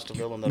 nobody's announced a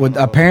villain. That With I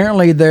know of.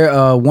 apparently,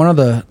 there one of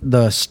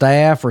the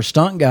staff or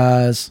stunt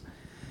guys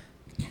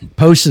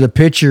posted a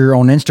picture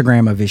on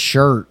Instagram of his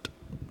shirt,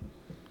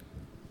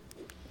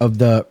 of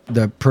the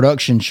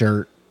production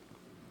shirt,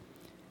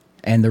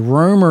 and the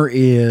rumor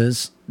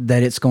is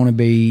that it's going to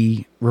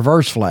be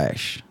Reverse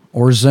Flash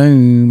or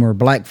Zoom or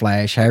Black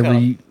Flash, however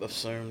you. Kind of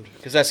assumed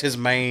because that's his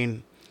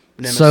main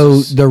nemesis.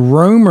 So the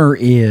rumor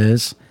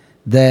is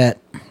that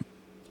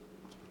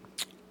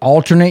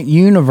alternate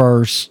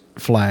universe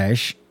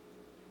Flash,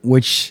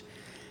 which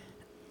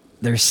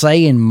they're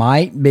saying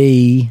might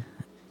be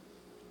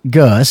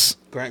Gus.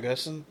 Grant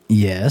Gustin.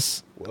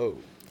 Yes, Whoa.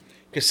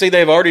 Because see,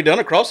 they've already done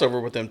a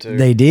crossover with them two,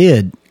 they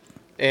did.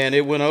 and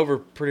it went over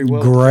pretty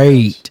well.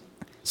 Great.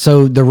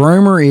 So the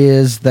rumor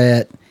is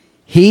that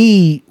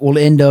he will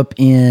end up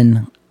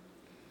in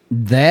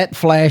that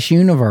Flash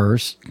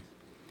universe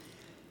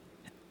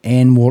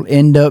and will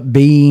end up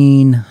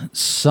being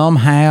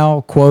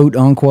somehow, quote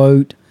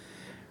unquote,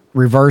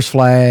 Reverse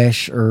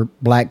Flash or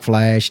Black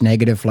Flash,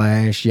 Negative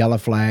Flash, Yellow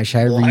Flash,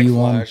 however Black you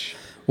want. Flash.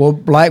 Well,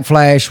 Black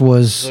Flash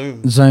was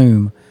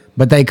Zoom,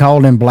 but they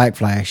called him Black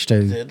Flash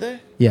too. Did they?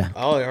 Yeah,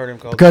 I only heard him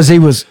called because he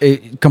was I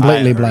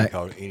completely haven't black.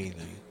 called it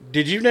anything.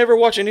 Did you never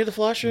watch any of the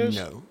Flash shows?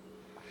 No.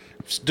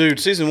 Dude,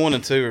 season 1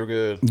 and 2 are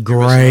good.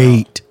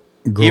 Great,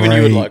 great. Even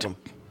you would like them.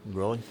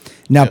 Really?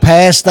 Now, Yes,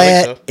 past I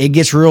that, think so. it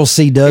gets real It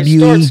CW,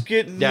 starts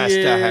getting I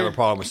have a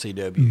problem with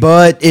CW.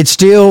 but it's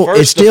still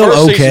the still first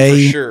season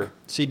okay. for sure.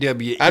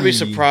 CW. I'd be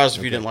surprised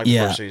if you didn't like the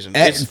Yeah, first season.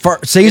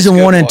 season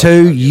it's 1 good and watch.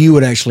 2, you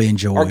would actually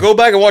enjoy. Or go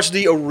back and watch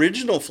the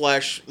original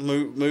Flash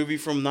movie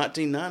from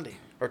 1990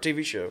 or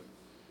TV show.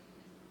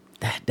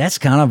 That's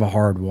kind of a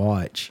hard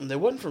watch. And it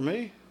wasn't for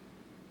me.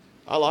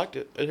 I liked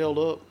it. It held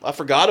up. I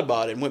forgot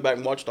about it and went back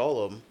and watched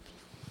all of them.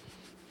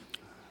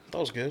 That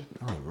was good.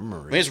 I don't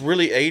remember. I mean, it's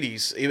really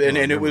 80s, and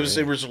it remember was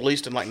it. it was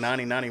released in like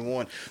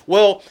 1991.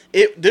 Well,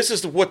 this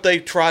is what they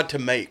tried to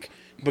make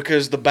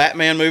because the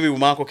Batman movie with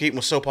Michael Keaton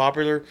was so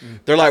popular.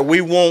 They're like,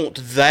 we want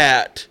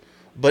that,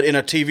 but in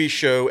a TV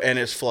show, and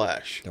it's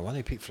Flash Then why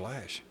they pick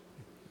Flash?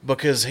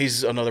 because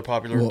he's another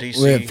popular Well,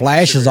 DC.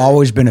 Flash has superhero.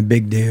 always been a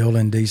big deal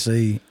in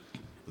DC,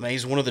 Man,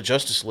 he's one of the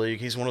Justice League.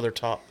 He's one of their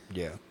top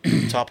Yeah.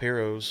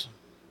 heroes.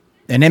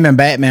 and him and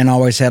Batman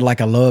always had like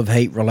a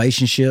love-hate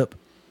relationship,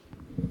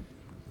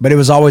 but it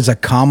was always a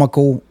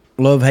comical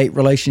love-hate The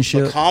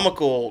relationship.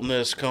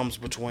 comicalness comes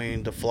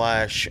between the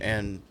Flash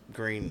and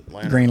Green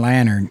Lantern. Green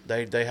Lantern.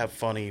 They have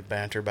funny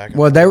banter back and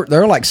Well, forth,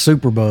 they're like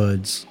super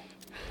buds.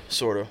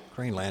 sort of.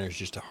 Green Lantern's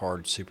just a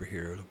hard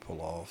superhero to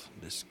pull off.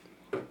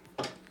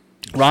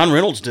 Ryan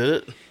Reynolds did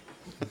it.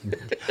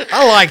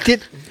 I liked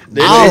it.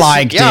 I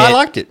liked Yeah, I it.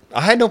 liked it.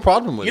 I had no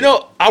problem with You it.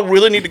 know, I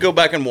really need to go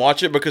back and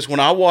watch it because when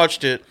I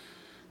watched it,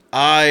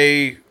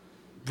 I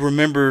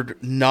remembered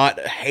not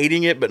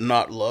hating it but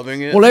not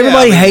loving it. Well,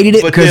 everybody hated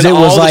it But because then it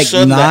all was of a like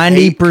sudden the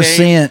hate 90%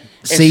 came, and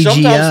sometimes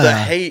the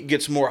CGI. hate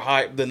gets more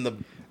hype than the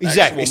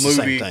exactly. It's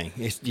actual the movie. same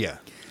thing. Yeah.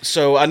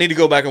 So I need to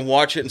go back and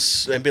watch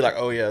it and be like,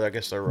 oh yeah, I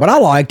guess they're right. But I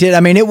liked it. I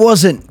mean, it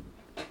wasn't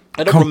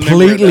I don't remember it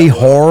completely that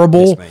well.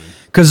 horrible Yes, ma'am.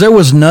 because there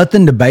was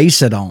nothing to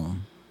base it on.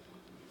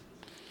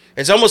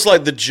 It's almost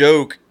like the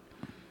joke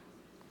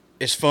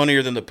is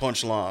funnier than the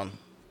punchline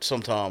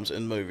sometimes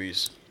in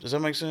movies. Does that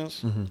make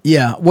sense?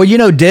 Yeah. Well, you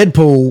know,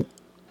 Deadpool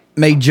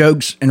made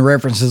jokes and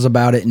references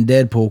about it in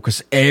Deadpool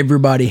because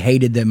everybody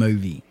hated that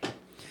movie.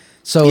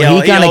 So Yeah,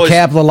 he he kind of always-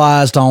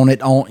 capitalized on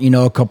it on,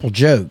 a couple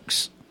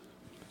jokes.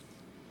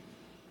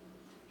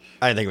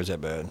 I didn't think it was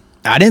that bad.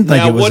 I didn't think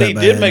Now, it was what that he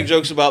bad. did make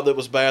jokes about that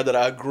was bad, that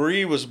I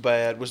agree was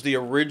bad, was the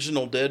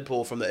original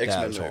Deadpool from the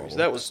X-Men was movies. horrible.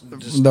 That was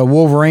just The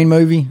Wolverine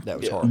movie? That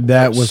was Yeah. horrible.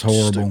 That was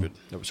horrible. stupid.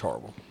 That was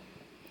horrible.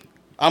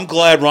 I'm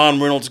glad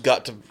Ron Reynolds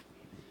got to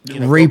go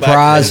back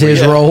Reprise and-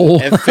 his role.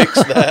 and fix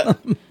that.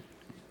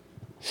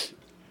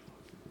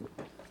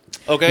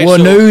 Okay, Well,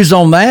 so news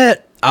on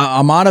that,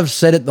 I might have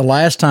said it the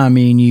last time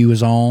me and you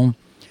was on,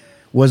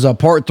 was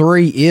part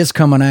 3 is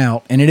coming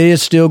out, and it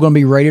is still going to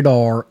be rated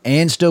R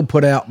and still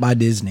put out by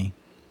Disney.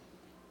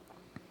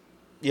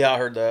 yeah, I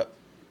heard that.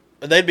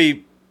 They'd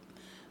be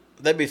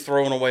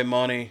throwing away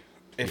money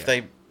if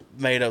they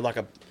made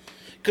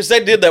because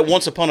they did that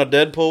Once Upon a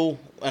Deadpool,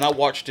 and I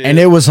watched it, And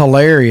it was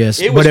hilarious,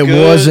 but it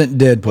good, wasn't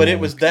Deadpool. But it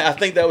was that. I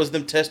think that was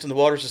them testing the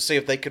waters to see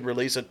if they could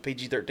release a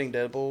PG-13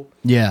 Deadpool.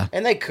 Yeah.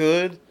 And they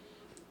could,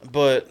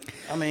 but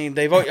I mean,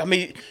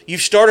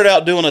 you've started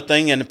out doing a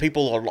thing, and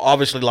people are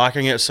obviously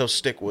liking it, so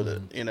stick with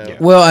it. You know,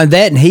 Well,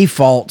 and he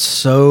fought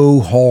so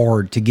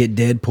hard to get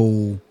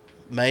Deadpool.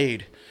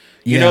 made.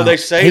 Yeah. You know, they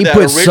say He that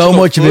put so original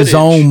much of his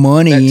footage, own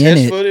money that in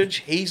test it.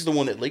 Footage, he's the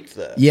one that leaked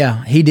that.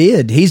 Yeah, he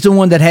did. He's the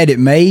one that had it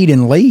made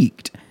and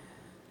leaked.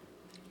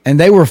 And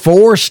they were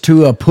forced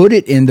to put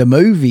it in the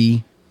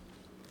movie.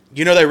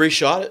 You know, they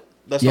reshot it.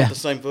 That's Yeah. not the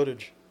same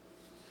footage.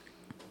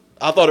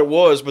 I thought it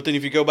was, but then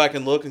if you go back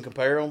and look and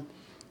compare them,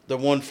 the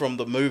one from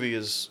the movie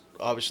is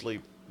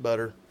obviously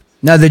better.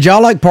 Now, did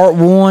y'all like part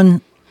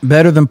 1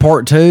 better than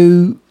part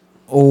 2?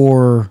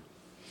 Or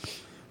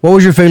what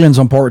was your feelings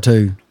on part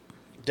 2?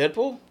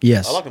 Deadpool?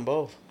 Yes. I like them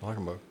both. I like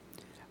them both.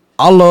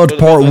 I loved They're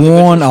part both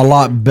individual 1 a stories.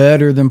 lot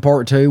better than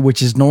part 2,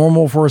 which is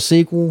normal for a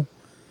sequel.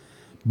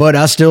 But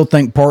I still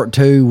think part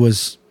 2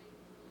 was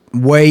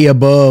way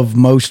above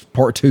most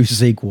part 2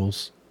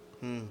 sequels.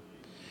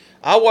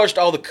 I watched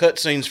all the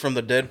cutscenes from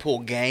the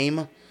Deadpool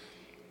game,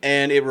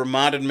 and it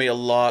reminded me a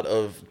lot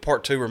of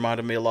part 2.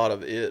 Reminded me a lot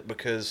of it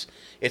because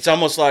it's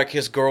almost like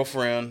his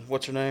girlfriend.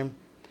 What's her name?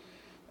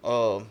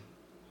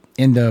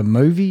 In the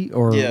movie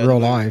or Yeah, real the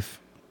movie. life?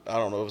 I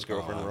don't know his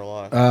girlfriend in real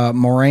life.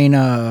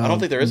 Morena I don't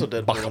think there is a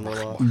Deadpool in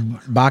real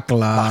life.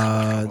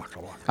 Bacala.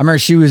 I remember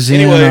she was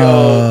Anyway,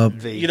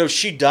 in... you know,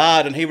 she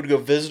died, and he would go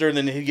visit her, and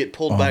then he'd get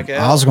pulled back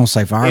out. I was going to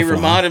say Firefly. He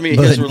reminded me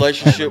of his but-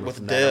 relationship with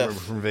I remember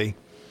Death. from V.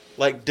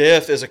 Like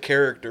Death is a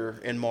character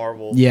in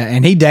Marvel. Yeah,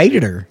 and he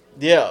dated her.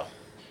 Yeah.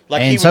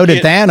 Like And he would so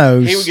did get-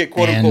 Thanos, He would get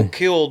quote unquote and-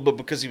 killed, but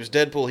because he was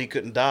Deadpool, he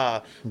couldn't die.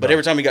 But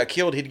every time he got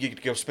killed, he'd get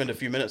to go spend a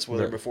few minutes with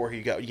her Right. before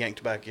he got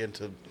yanked back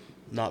into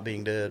not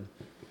being dead.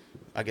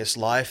 I guess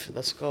life.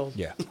 That's called.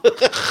 Yeah.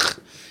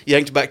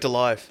 Yanked back to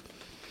life.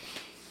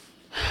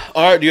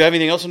 All right. Do you have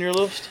anything else on your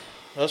list?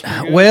 That's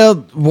pretty good. Well,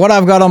 what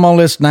I've got on my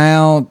list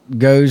now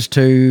goes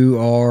to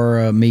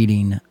our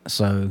meeting.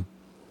 So,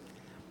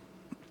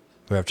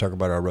 We have to talk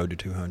about our road to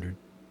 200.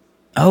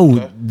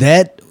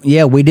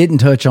 we didn't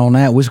touch on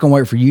that. We're just gonna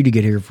wait for you to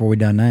get here before we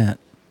done that.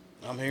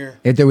 I'm here.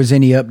 If there was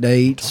any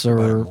updates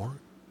or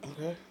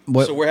Okay.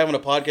 What- So we're having a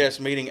podcast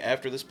meeting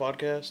after this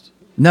podcast.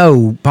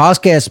 no,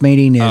 podcast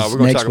meeting is We're going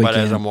to next talk about it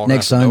as weekend, I'm walking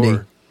next out the Sunday.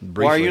 door.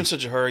 Why are you in briefly.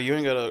 such a hurry? You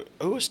ain't got to.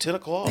 Oh, it's 10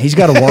 o'clock. He's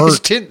got to It's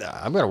work. 10.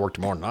 I'm going to work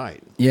tomorrow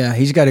night. Yeah,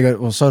 he's got to go.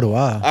 Well, so do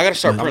I. I got to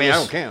start. I putting mean, I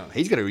this- don't count.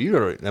 He's got to, you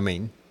got to, I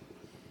mean,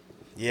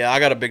 Yeah, I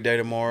got a big day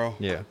tomorrow,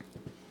 yeah.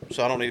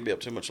 so I don't need to be up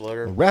too much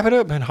later. Wrap it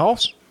up, man,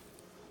 Hoss.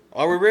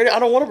 Are we ready? I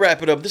don't want to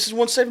wrap it up. This is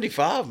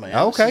 175, man. This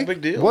Okay. is a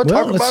big deal. What?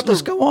 Well, Talk let's, about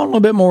let's the- go on a little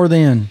bit more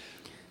then.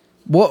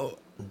 What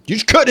You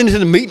just cut into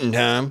the meeting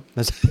time.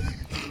 That's,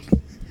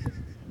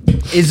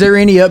 is there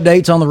any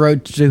updates on the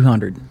road to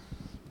 200?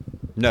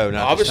 no,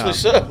 not Obviously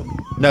this time. so.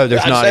 No,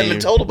 there's I not just haven't any. been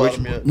told about Which-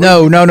 them yet.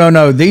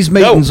 No. These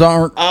meetings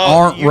No.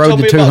 aren't You road told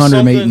to me about 200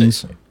 something.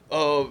 meetings.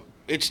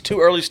 It's too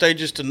early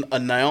stages to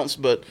announce,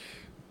 but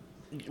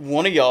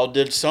one of y'all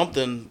did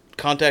something,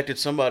 contacted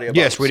somebody about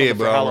Yes, we something did,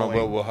 for but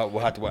Halloween. we'll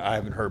have to wait. I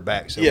haven't heard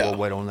back, so Yeah. we'll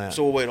wait on that.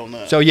 So we'll wait on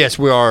that. So yes,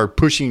 we are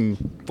pushing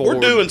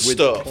forward. doing with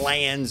stuff.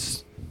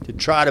 plans to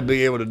try to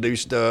be able to do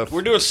stuff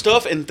we're doing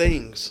stuff and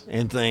things,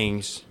 and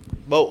things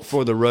both.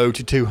 for the road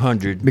to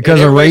 200. Because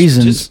And of everybody's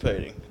reasons.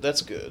 participating.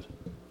 That's good.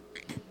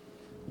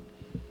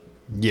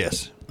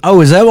 Yes, Oh,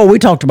 is that what we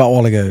talked about a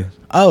while ago?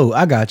 Oh,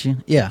 I got you.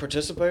 Yeah.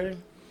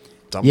 Participating?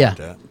 something Yeah. like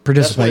that. That's when it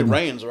Participating.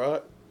 rains,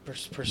 right?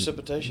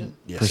 Precipitation?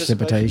 Yes.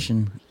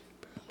 Precipitation.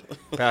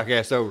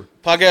 Podcast over.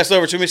 Podcast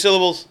over. Too many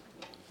syllables.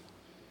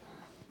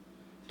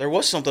 There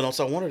was something else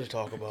I wanted to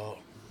talk about,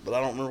 but I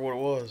don't remember what it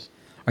was.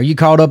 Are you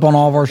caught up on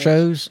all of our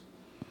shows?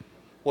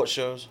 What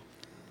shows?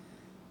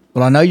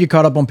 Well, I know you're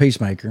caught up on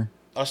Peacemaker.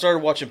 I started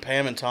watching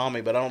Pam and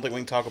Tommy, but I don't think we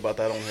can talk about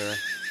that on here.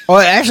 Oh,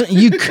 actually,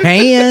 you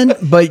can,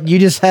 but you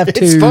just have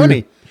to. It's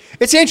funny.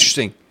 It's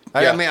interesting.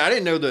 Yeah. I mean, I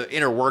didn't know the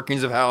inner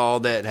workings of how all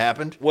that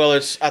happened. Well, I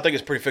think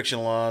it's pretty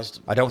fictionalized.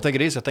 I don't think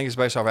it is. I think it's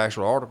based off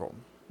actual article.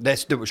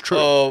 That was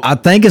true. I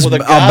think it's the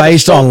guy that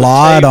based sold a the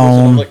lot tape was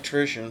an on.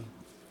 electrician,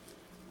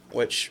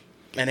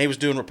 and he was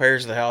doing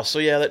repairs to the house. So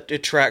yeah,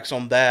 it tracks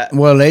on that.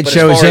 Well, it But as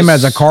shows far him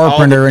as a all the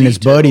carpenter and his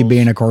buddy details-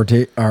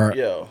 being a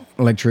Yeah.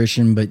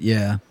 electrician, but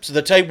yeah. So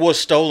the tape was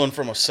stolen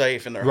from a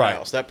safe in their Right.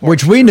 house. That part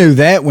Which we knew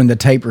that when the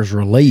tape was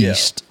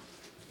released.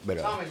 but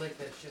Tommy licked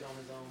that shit on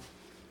his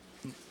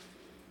own.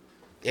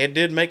 It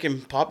did make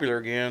him popular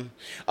again.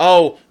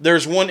 Oh,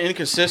 there's one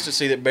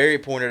inconsistency that Barry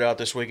pointed out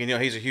this week, and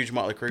he's a huge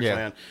Motley Crue Yeah.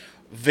 fan.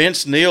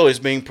 Vince Neil is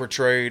being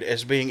portrayed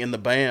as being in the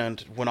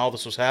band when all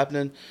this was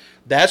happening.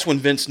 That's when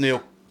Vince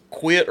Neil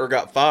quit or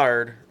got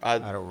fired. I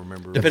don't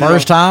remember. The Depending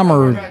first on- time,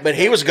 or But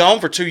he was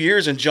gone for 2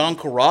 years, and John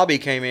Corabi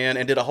came in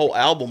and did a whole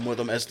album with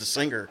him as the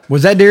singer.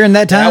 was that during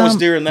that time? That was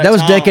during that That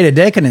was time. Decade of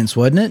Decadence,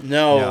 wasn't it?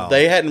 No, No.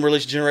 they hadn't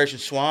released Generation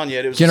Swan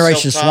yet. It was a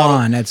Generation self-titled-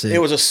 Swan, that's it.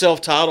 It was a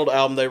self-titled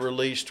album they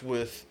released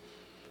with,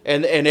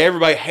 and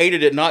everybody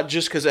hated it, not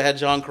just because it had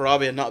John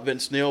Corabi and not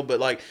Vince Neil, but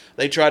like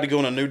they tried to go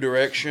in a new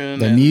direction.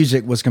 The and,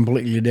 music was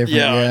completely different.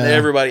 yeah, Yeah, and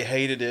everybody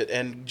hated it,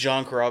 and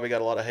John Corabi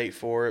got a lot of hate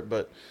for it,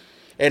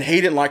 and he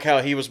didn't like how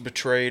he was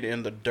portrayed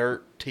in the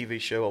Dirt TV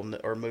show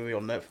or movie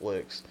on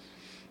Netflix.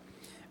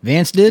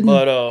 Vince didn't.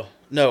 But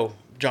no,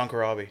 John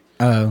Corabi.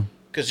 Oh,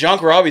 Because John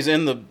Corabi's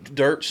in the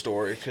Dirt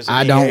story. Because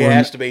I he don't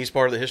has to be. He's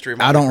part of the history of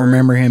I Motley don't Crue.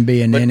 remember him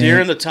being But in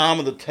during it. the time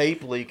of the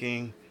tape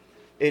leaking,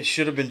 it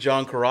should have been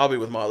John Corabi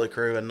with Motley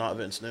Crue and not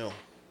Vince Neil.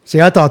 See,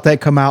 I thought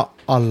that come out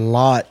a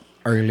lot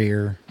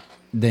earlier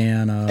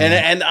than.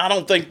 And I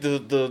don't think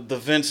the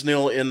Vince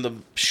Neil in the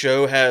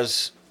show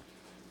has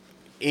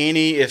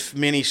any, if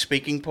many,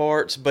 speaking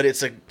parts. But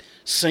it's a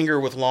singer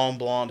with long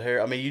blonde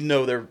hair. I mean,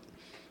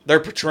 they're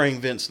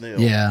portraying Vince Neil.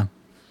 Yeah.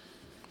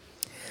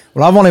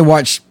 Well, I've only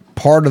watched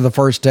part of the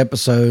first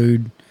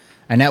episode,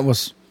 and that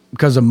was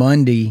because of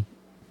Monday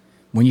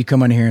when you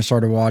come in here and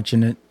started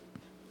watching it.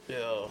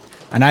 Yeah.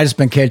 And I just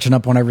been catching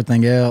up on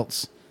everything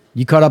else.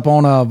 You caught up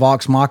on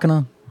Vox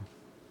Machina?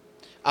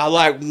 I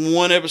like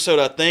one episode,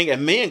 I think,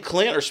 and me and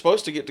Clint are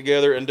supposed to get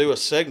together and do a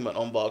segment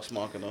on Vox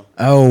Machina.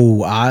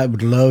 Oh, I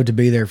would love to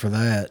be there for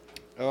that.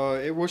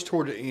 It was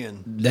toward the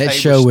end. That Tape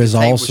show is the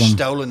tape awesome. Was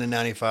stolen in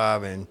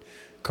 '95, and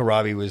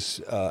Karabi was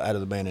out of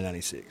the band in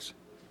 '96.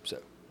 So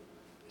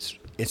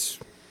it's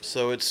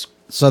So it's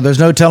So there's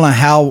no telling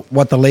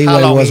what the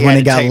leeway long was he when had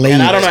he to got take. leave.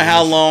 And I don't know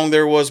how long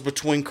there was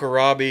between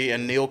Karabi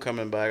and Neil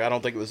coming back. I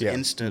don't think it was yeah,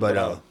 instant.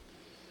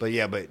 but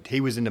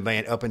he was in the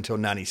band up until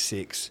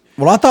 '96.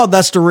 Well, I thought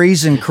that's the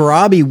reason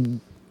Karabi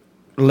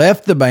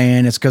left the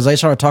band. It's because they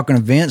started talking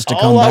to Vince to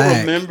come all I back.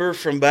 remember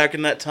from back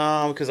in that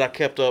time, because I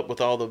kept up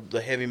with all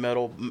the heavy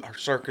metal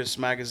circus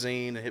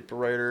magazine, the Hit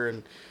Parader,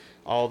 and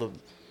all the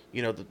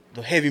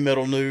heavy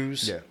metal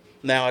news. Yeah.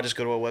 Now I just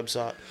go to a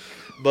website.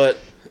 But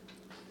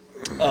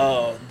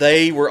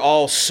they were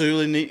all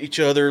suing each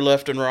other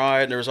left and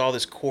right. And there was all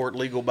this court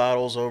legal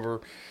battles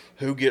over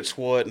who gets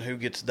what and who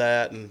gets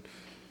that. And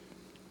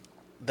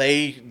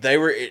they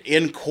were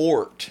in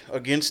court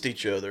against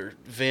each other,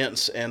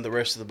 Vince and the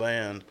rest of the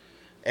band.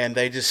 And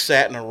they just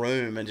sat in a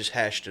room and just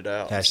hashed it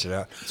out. Hashed it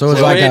out. So it's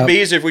So like it'd a, be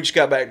easier if we just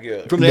got back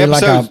together. From the be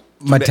like a episodes,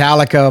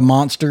 Metallica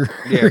monster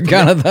from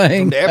kind of From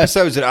thing. the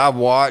episodes that I've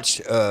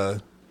watched,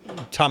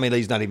 Tommy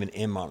Lee's not even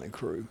in Motley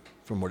Crue.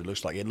 From what it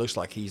looks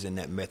like, he's in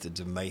that Methods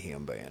of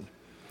Mayhem band.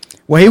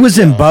 Well, he was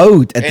in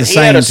both at And the he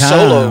same had a time.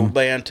 solo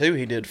band too.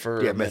 He did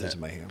for Yeah, a Methods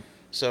minute. of Mayhem.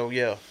 So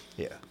yeah,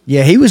 Yeah.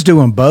 Yeah, he was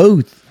doing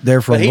both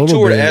there for but a he little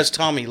toured bit. as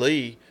Tommy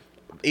Lee.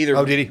 Either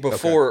Oh, did he?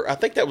 before? I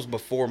think that was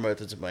before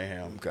Methods of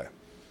Mayhem. Okay.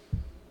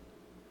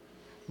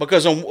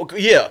 Because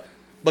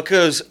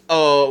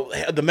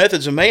the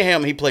Methods of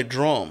Mayhem he played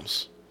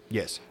drums,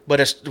 Yes.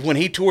 but when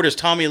he toured as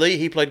Tommy Lee,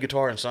 he played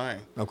guitar and sang.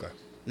 Okay.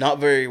 Not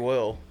very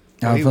well.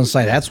 I was going to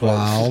say, that's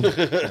wild.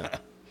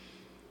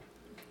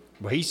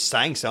 Well, he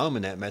sang some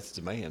in that Methods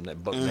of Mayhem,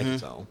 that Buck Naked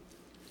song.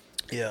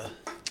 Yeah.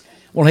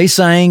 Well, he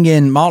sang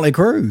in Motley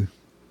Crue.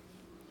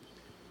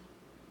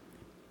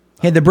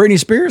 He had the Britney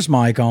Spears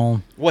mic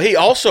on. Well, he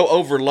also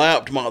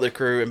overlapped Motley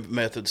Crue and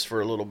Methods for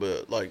a little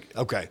bit. Like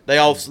Okay. they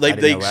I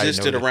didn't know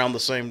existed that. around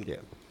the same. Yeah.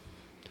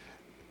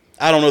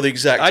 I don't know the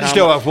exact. I just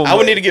timeline. know I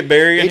would need to get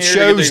Barry in it here. to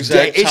get the shows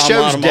exact it timeline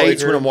shows of Motley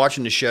dates when Crue. I'm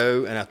watching the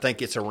show, and I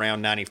think it's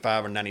around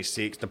 95 or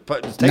 96. The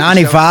tape was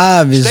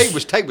 95 stolen-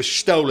 is- tape was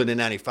stolen in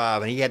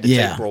 95, and he had the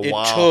Yeah. tape for a It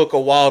while. took a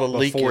while to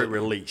leak before it. it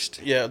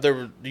released. Yeah,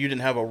 you didn't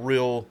have a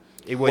real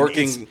It wasn't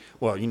it's- working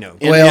well, you know.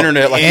 in the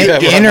internet like you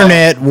have the right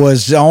internet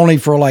was only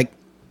for like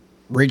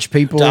rich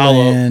people Dial-up.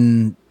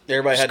 and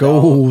Everybody had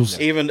schools.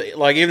 dial-up.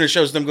 Even it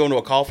shows them going to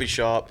a coffee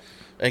shop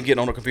and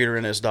getting on a computer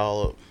and it's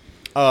dial-up.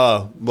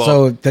 Well,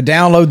 So to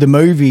download the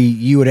movie,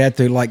 you would have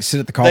to like sit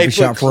at the coffee They put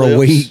shop for a clips.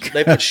 week.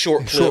 They put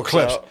short clips. short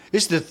clips. out.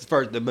 This is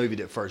the movie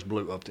that first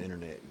blew up the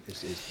internet.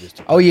 It's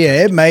Oh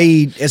yeah,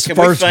 it's the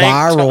Can we first thank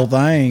viral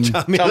thing.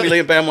 Tommy Lee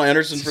and Pamela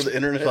Anderson for the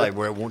internet. like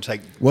where it won't take.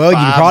 Well, you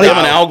can 5 probably- Them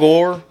and hours. Al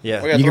Gore.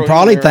 Yeah. We gotta You throw could him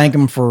probably in there. thank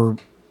them for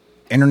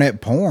internet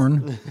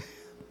porn.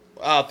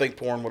 I think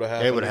porn would have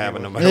happened. It would have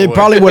happened no anyway. matter It what.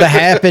 probably would have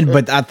happened,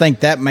 but I think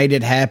that made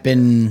it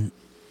happen.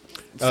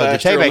 The Faster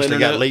tape on the actually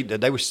got internet.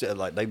 leaked. They were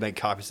like they made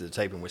copies of the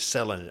tape and were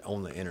selling it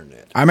on the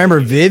internet. I remember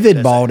Vivid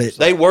That's bought it. it.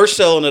 They were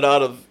selling it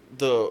out of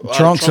the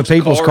Trunks of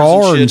people's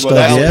cars and shit. stuff,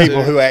 Well, That's yeah. the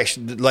people who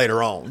actually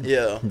later on.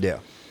 Yeah. Yeah.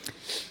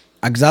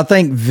 Because I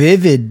think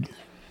Vivid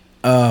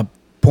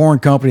porn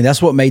company,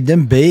 that's what made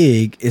them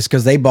big, is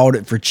because they bought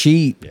it for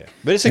cheap. Yeah.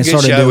 But it's a and good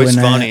started show. doing It's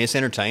that. funny. It's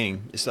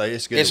entertaining. It's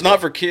good. It's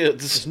not for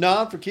kids. It's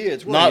not for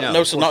kids. Well, Not- you know,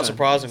 no, of course not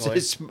surprisingly.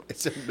 It's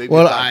a movie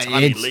Well, about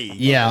Tommy it's- Lee.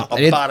 yeah,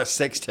 About a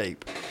sex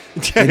tape.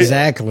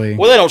 Exactly.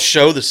 Well, they don't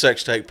show the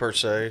sex tape per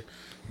se,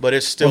 but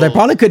it's still. Well, they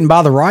probably couldn't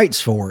buy the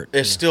rights for it.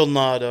 It's still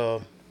not.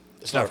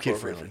 It's not not kid appropriate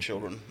friendly. for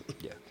children,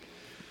 Yeah.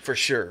 for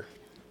sure.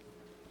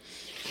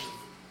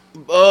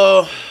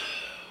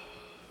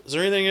 Is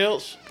there anything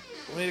else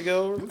we need to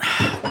go over?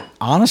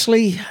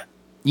 Honestly,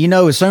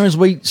 as soon as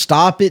we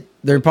stop it,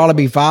 there'd probably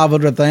be 5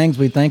 other things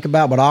we think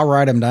about, but I'll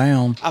write them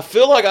down. I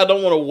feel like I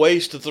don't want to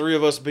waste the three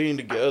of us being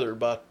together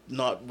by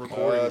not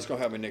recording. It's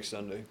gonna happen next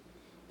Sunday.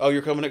 Oh,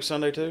 you're coming next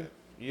Sunday too?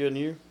 You and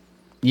you?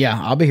 Yeah,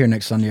 I'll be here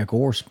next Sunday, of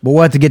course. But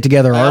we'll have to get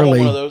together I want early.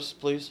 one of those,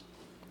 please.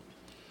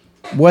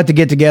 We'll have to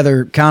get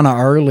together kind of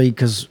early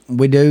because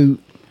we do.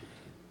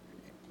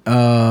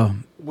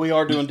 We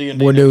are doing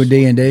D&D. We'll do next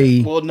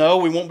D&D. Well, no,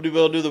 we won't be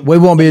able to do the. We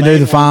won't be able to do main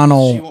the one.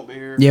 final. She won't be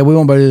here. Yeah, we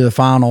won't be able to do the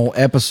final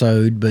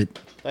episode, but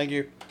Thank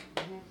you.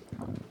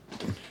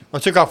 I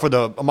took off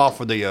I'm off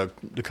for the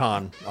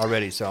con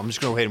already, so I'm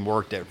just gonna go ahead and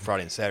work that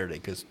Friday and Saturday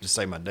because to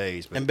save my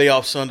days. But And be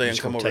off Sunday I'm and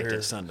just come gonna over take here.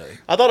 that Sunday.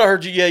 I thought I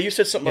heard you. Yeah, you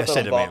said something Yeah, about I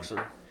said that on it,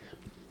 man.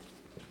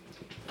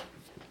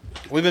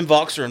 Voxer. We've been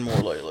Voxering more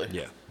lately.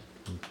 Yeah,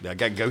 I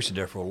got ghosted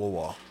there for a little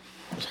while.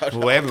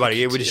 Well,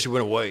 everybody, we just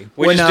went away.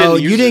 We well, just no,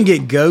 use you didn't it.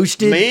 get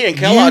ghosted. Me and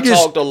Kelly You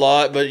just- talked a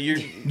lot, but you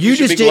should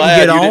just be didn't glad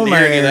get you on didn't hear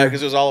any of that there.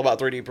 because it was all about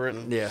 3D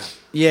printing. Yeah,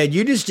 Yeah,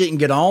 you just didn't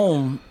get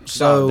on.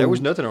 So there was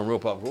nothing on Real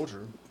Pop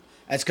Culture.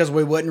 that's because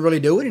we wasn't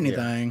really doing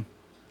anything.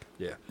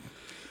 Yeah,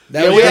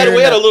 That Yeah, was we had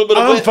during a little bit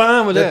of I'm wet-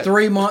 fine with the that.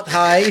 3-month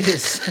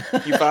hiatus.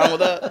 You fine with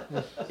that?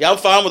 Yeah, I'm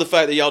fine with the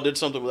fact that y'all did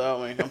something without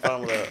me. I'm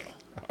fine with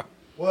that.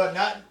 Well,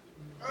 not.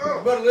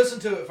 You better listen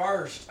to it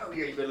first. Oh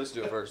yeah, you better listen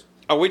to it first.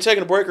 Are we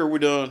taking a break or are we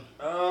done?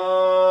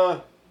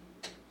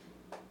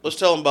 Let's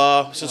tell them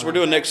bye. Since we're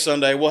doing next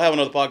Sunday, we'll have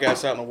another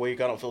podcast out in a week.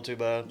 I don't feel too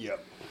bad.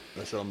 Yep.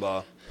 Let's tell them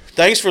bye.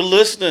 Thanks for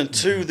listening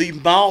to the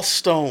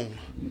milestone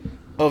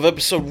of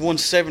episode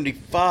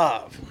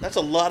 175. That's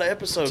a lot of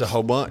episodes. It's a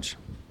whole bunch.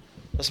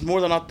 That's more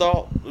than I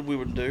thought we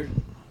would do.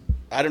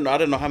 I didn't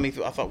know how many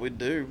I thought we'd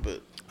do,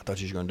 but I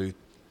thought you were gonna do.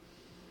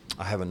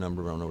 I have a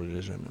number, but I don't know what it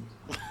is right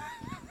now.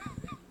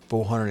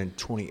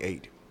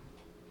 428.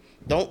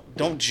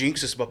 don't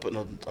jinx us by putting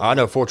a. I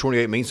know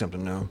 428 means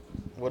something now.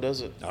 What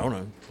does it? I don't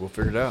know. We'll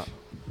figure it out.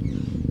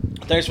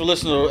 Thanks for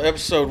listening to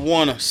episode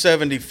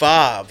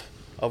 175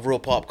 of Real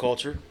Pop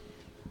Culture.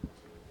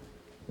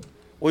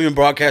 We've been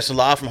broadcasting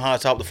live from high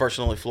atop the first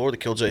and only floor of the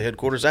Killjoy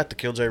headquarters at the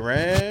Killjoy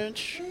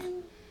Ranch.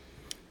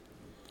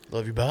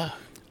 Love you, bye.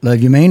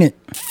 Love you, mean it.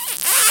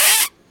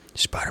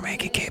 Spider-Man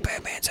can kick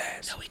Batman's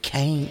ass. No, he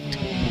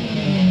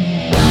can't.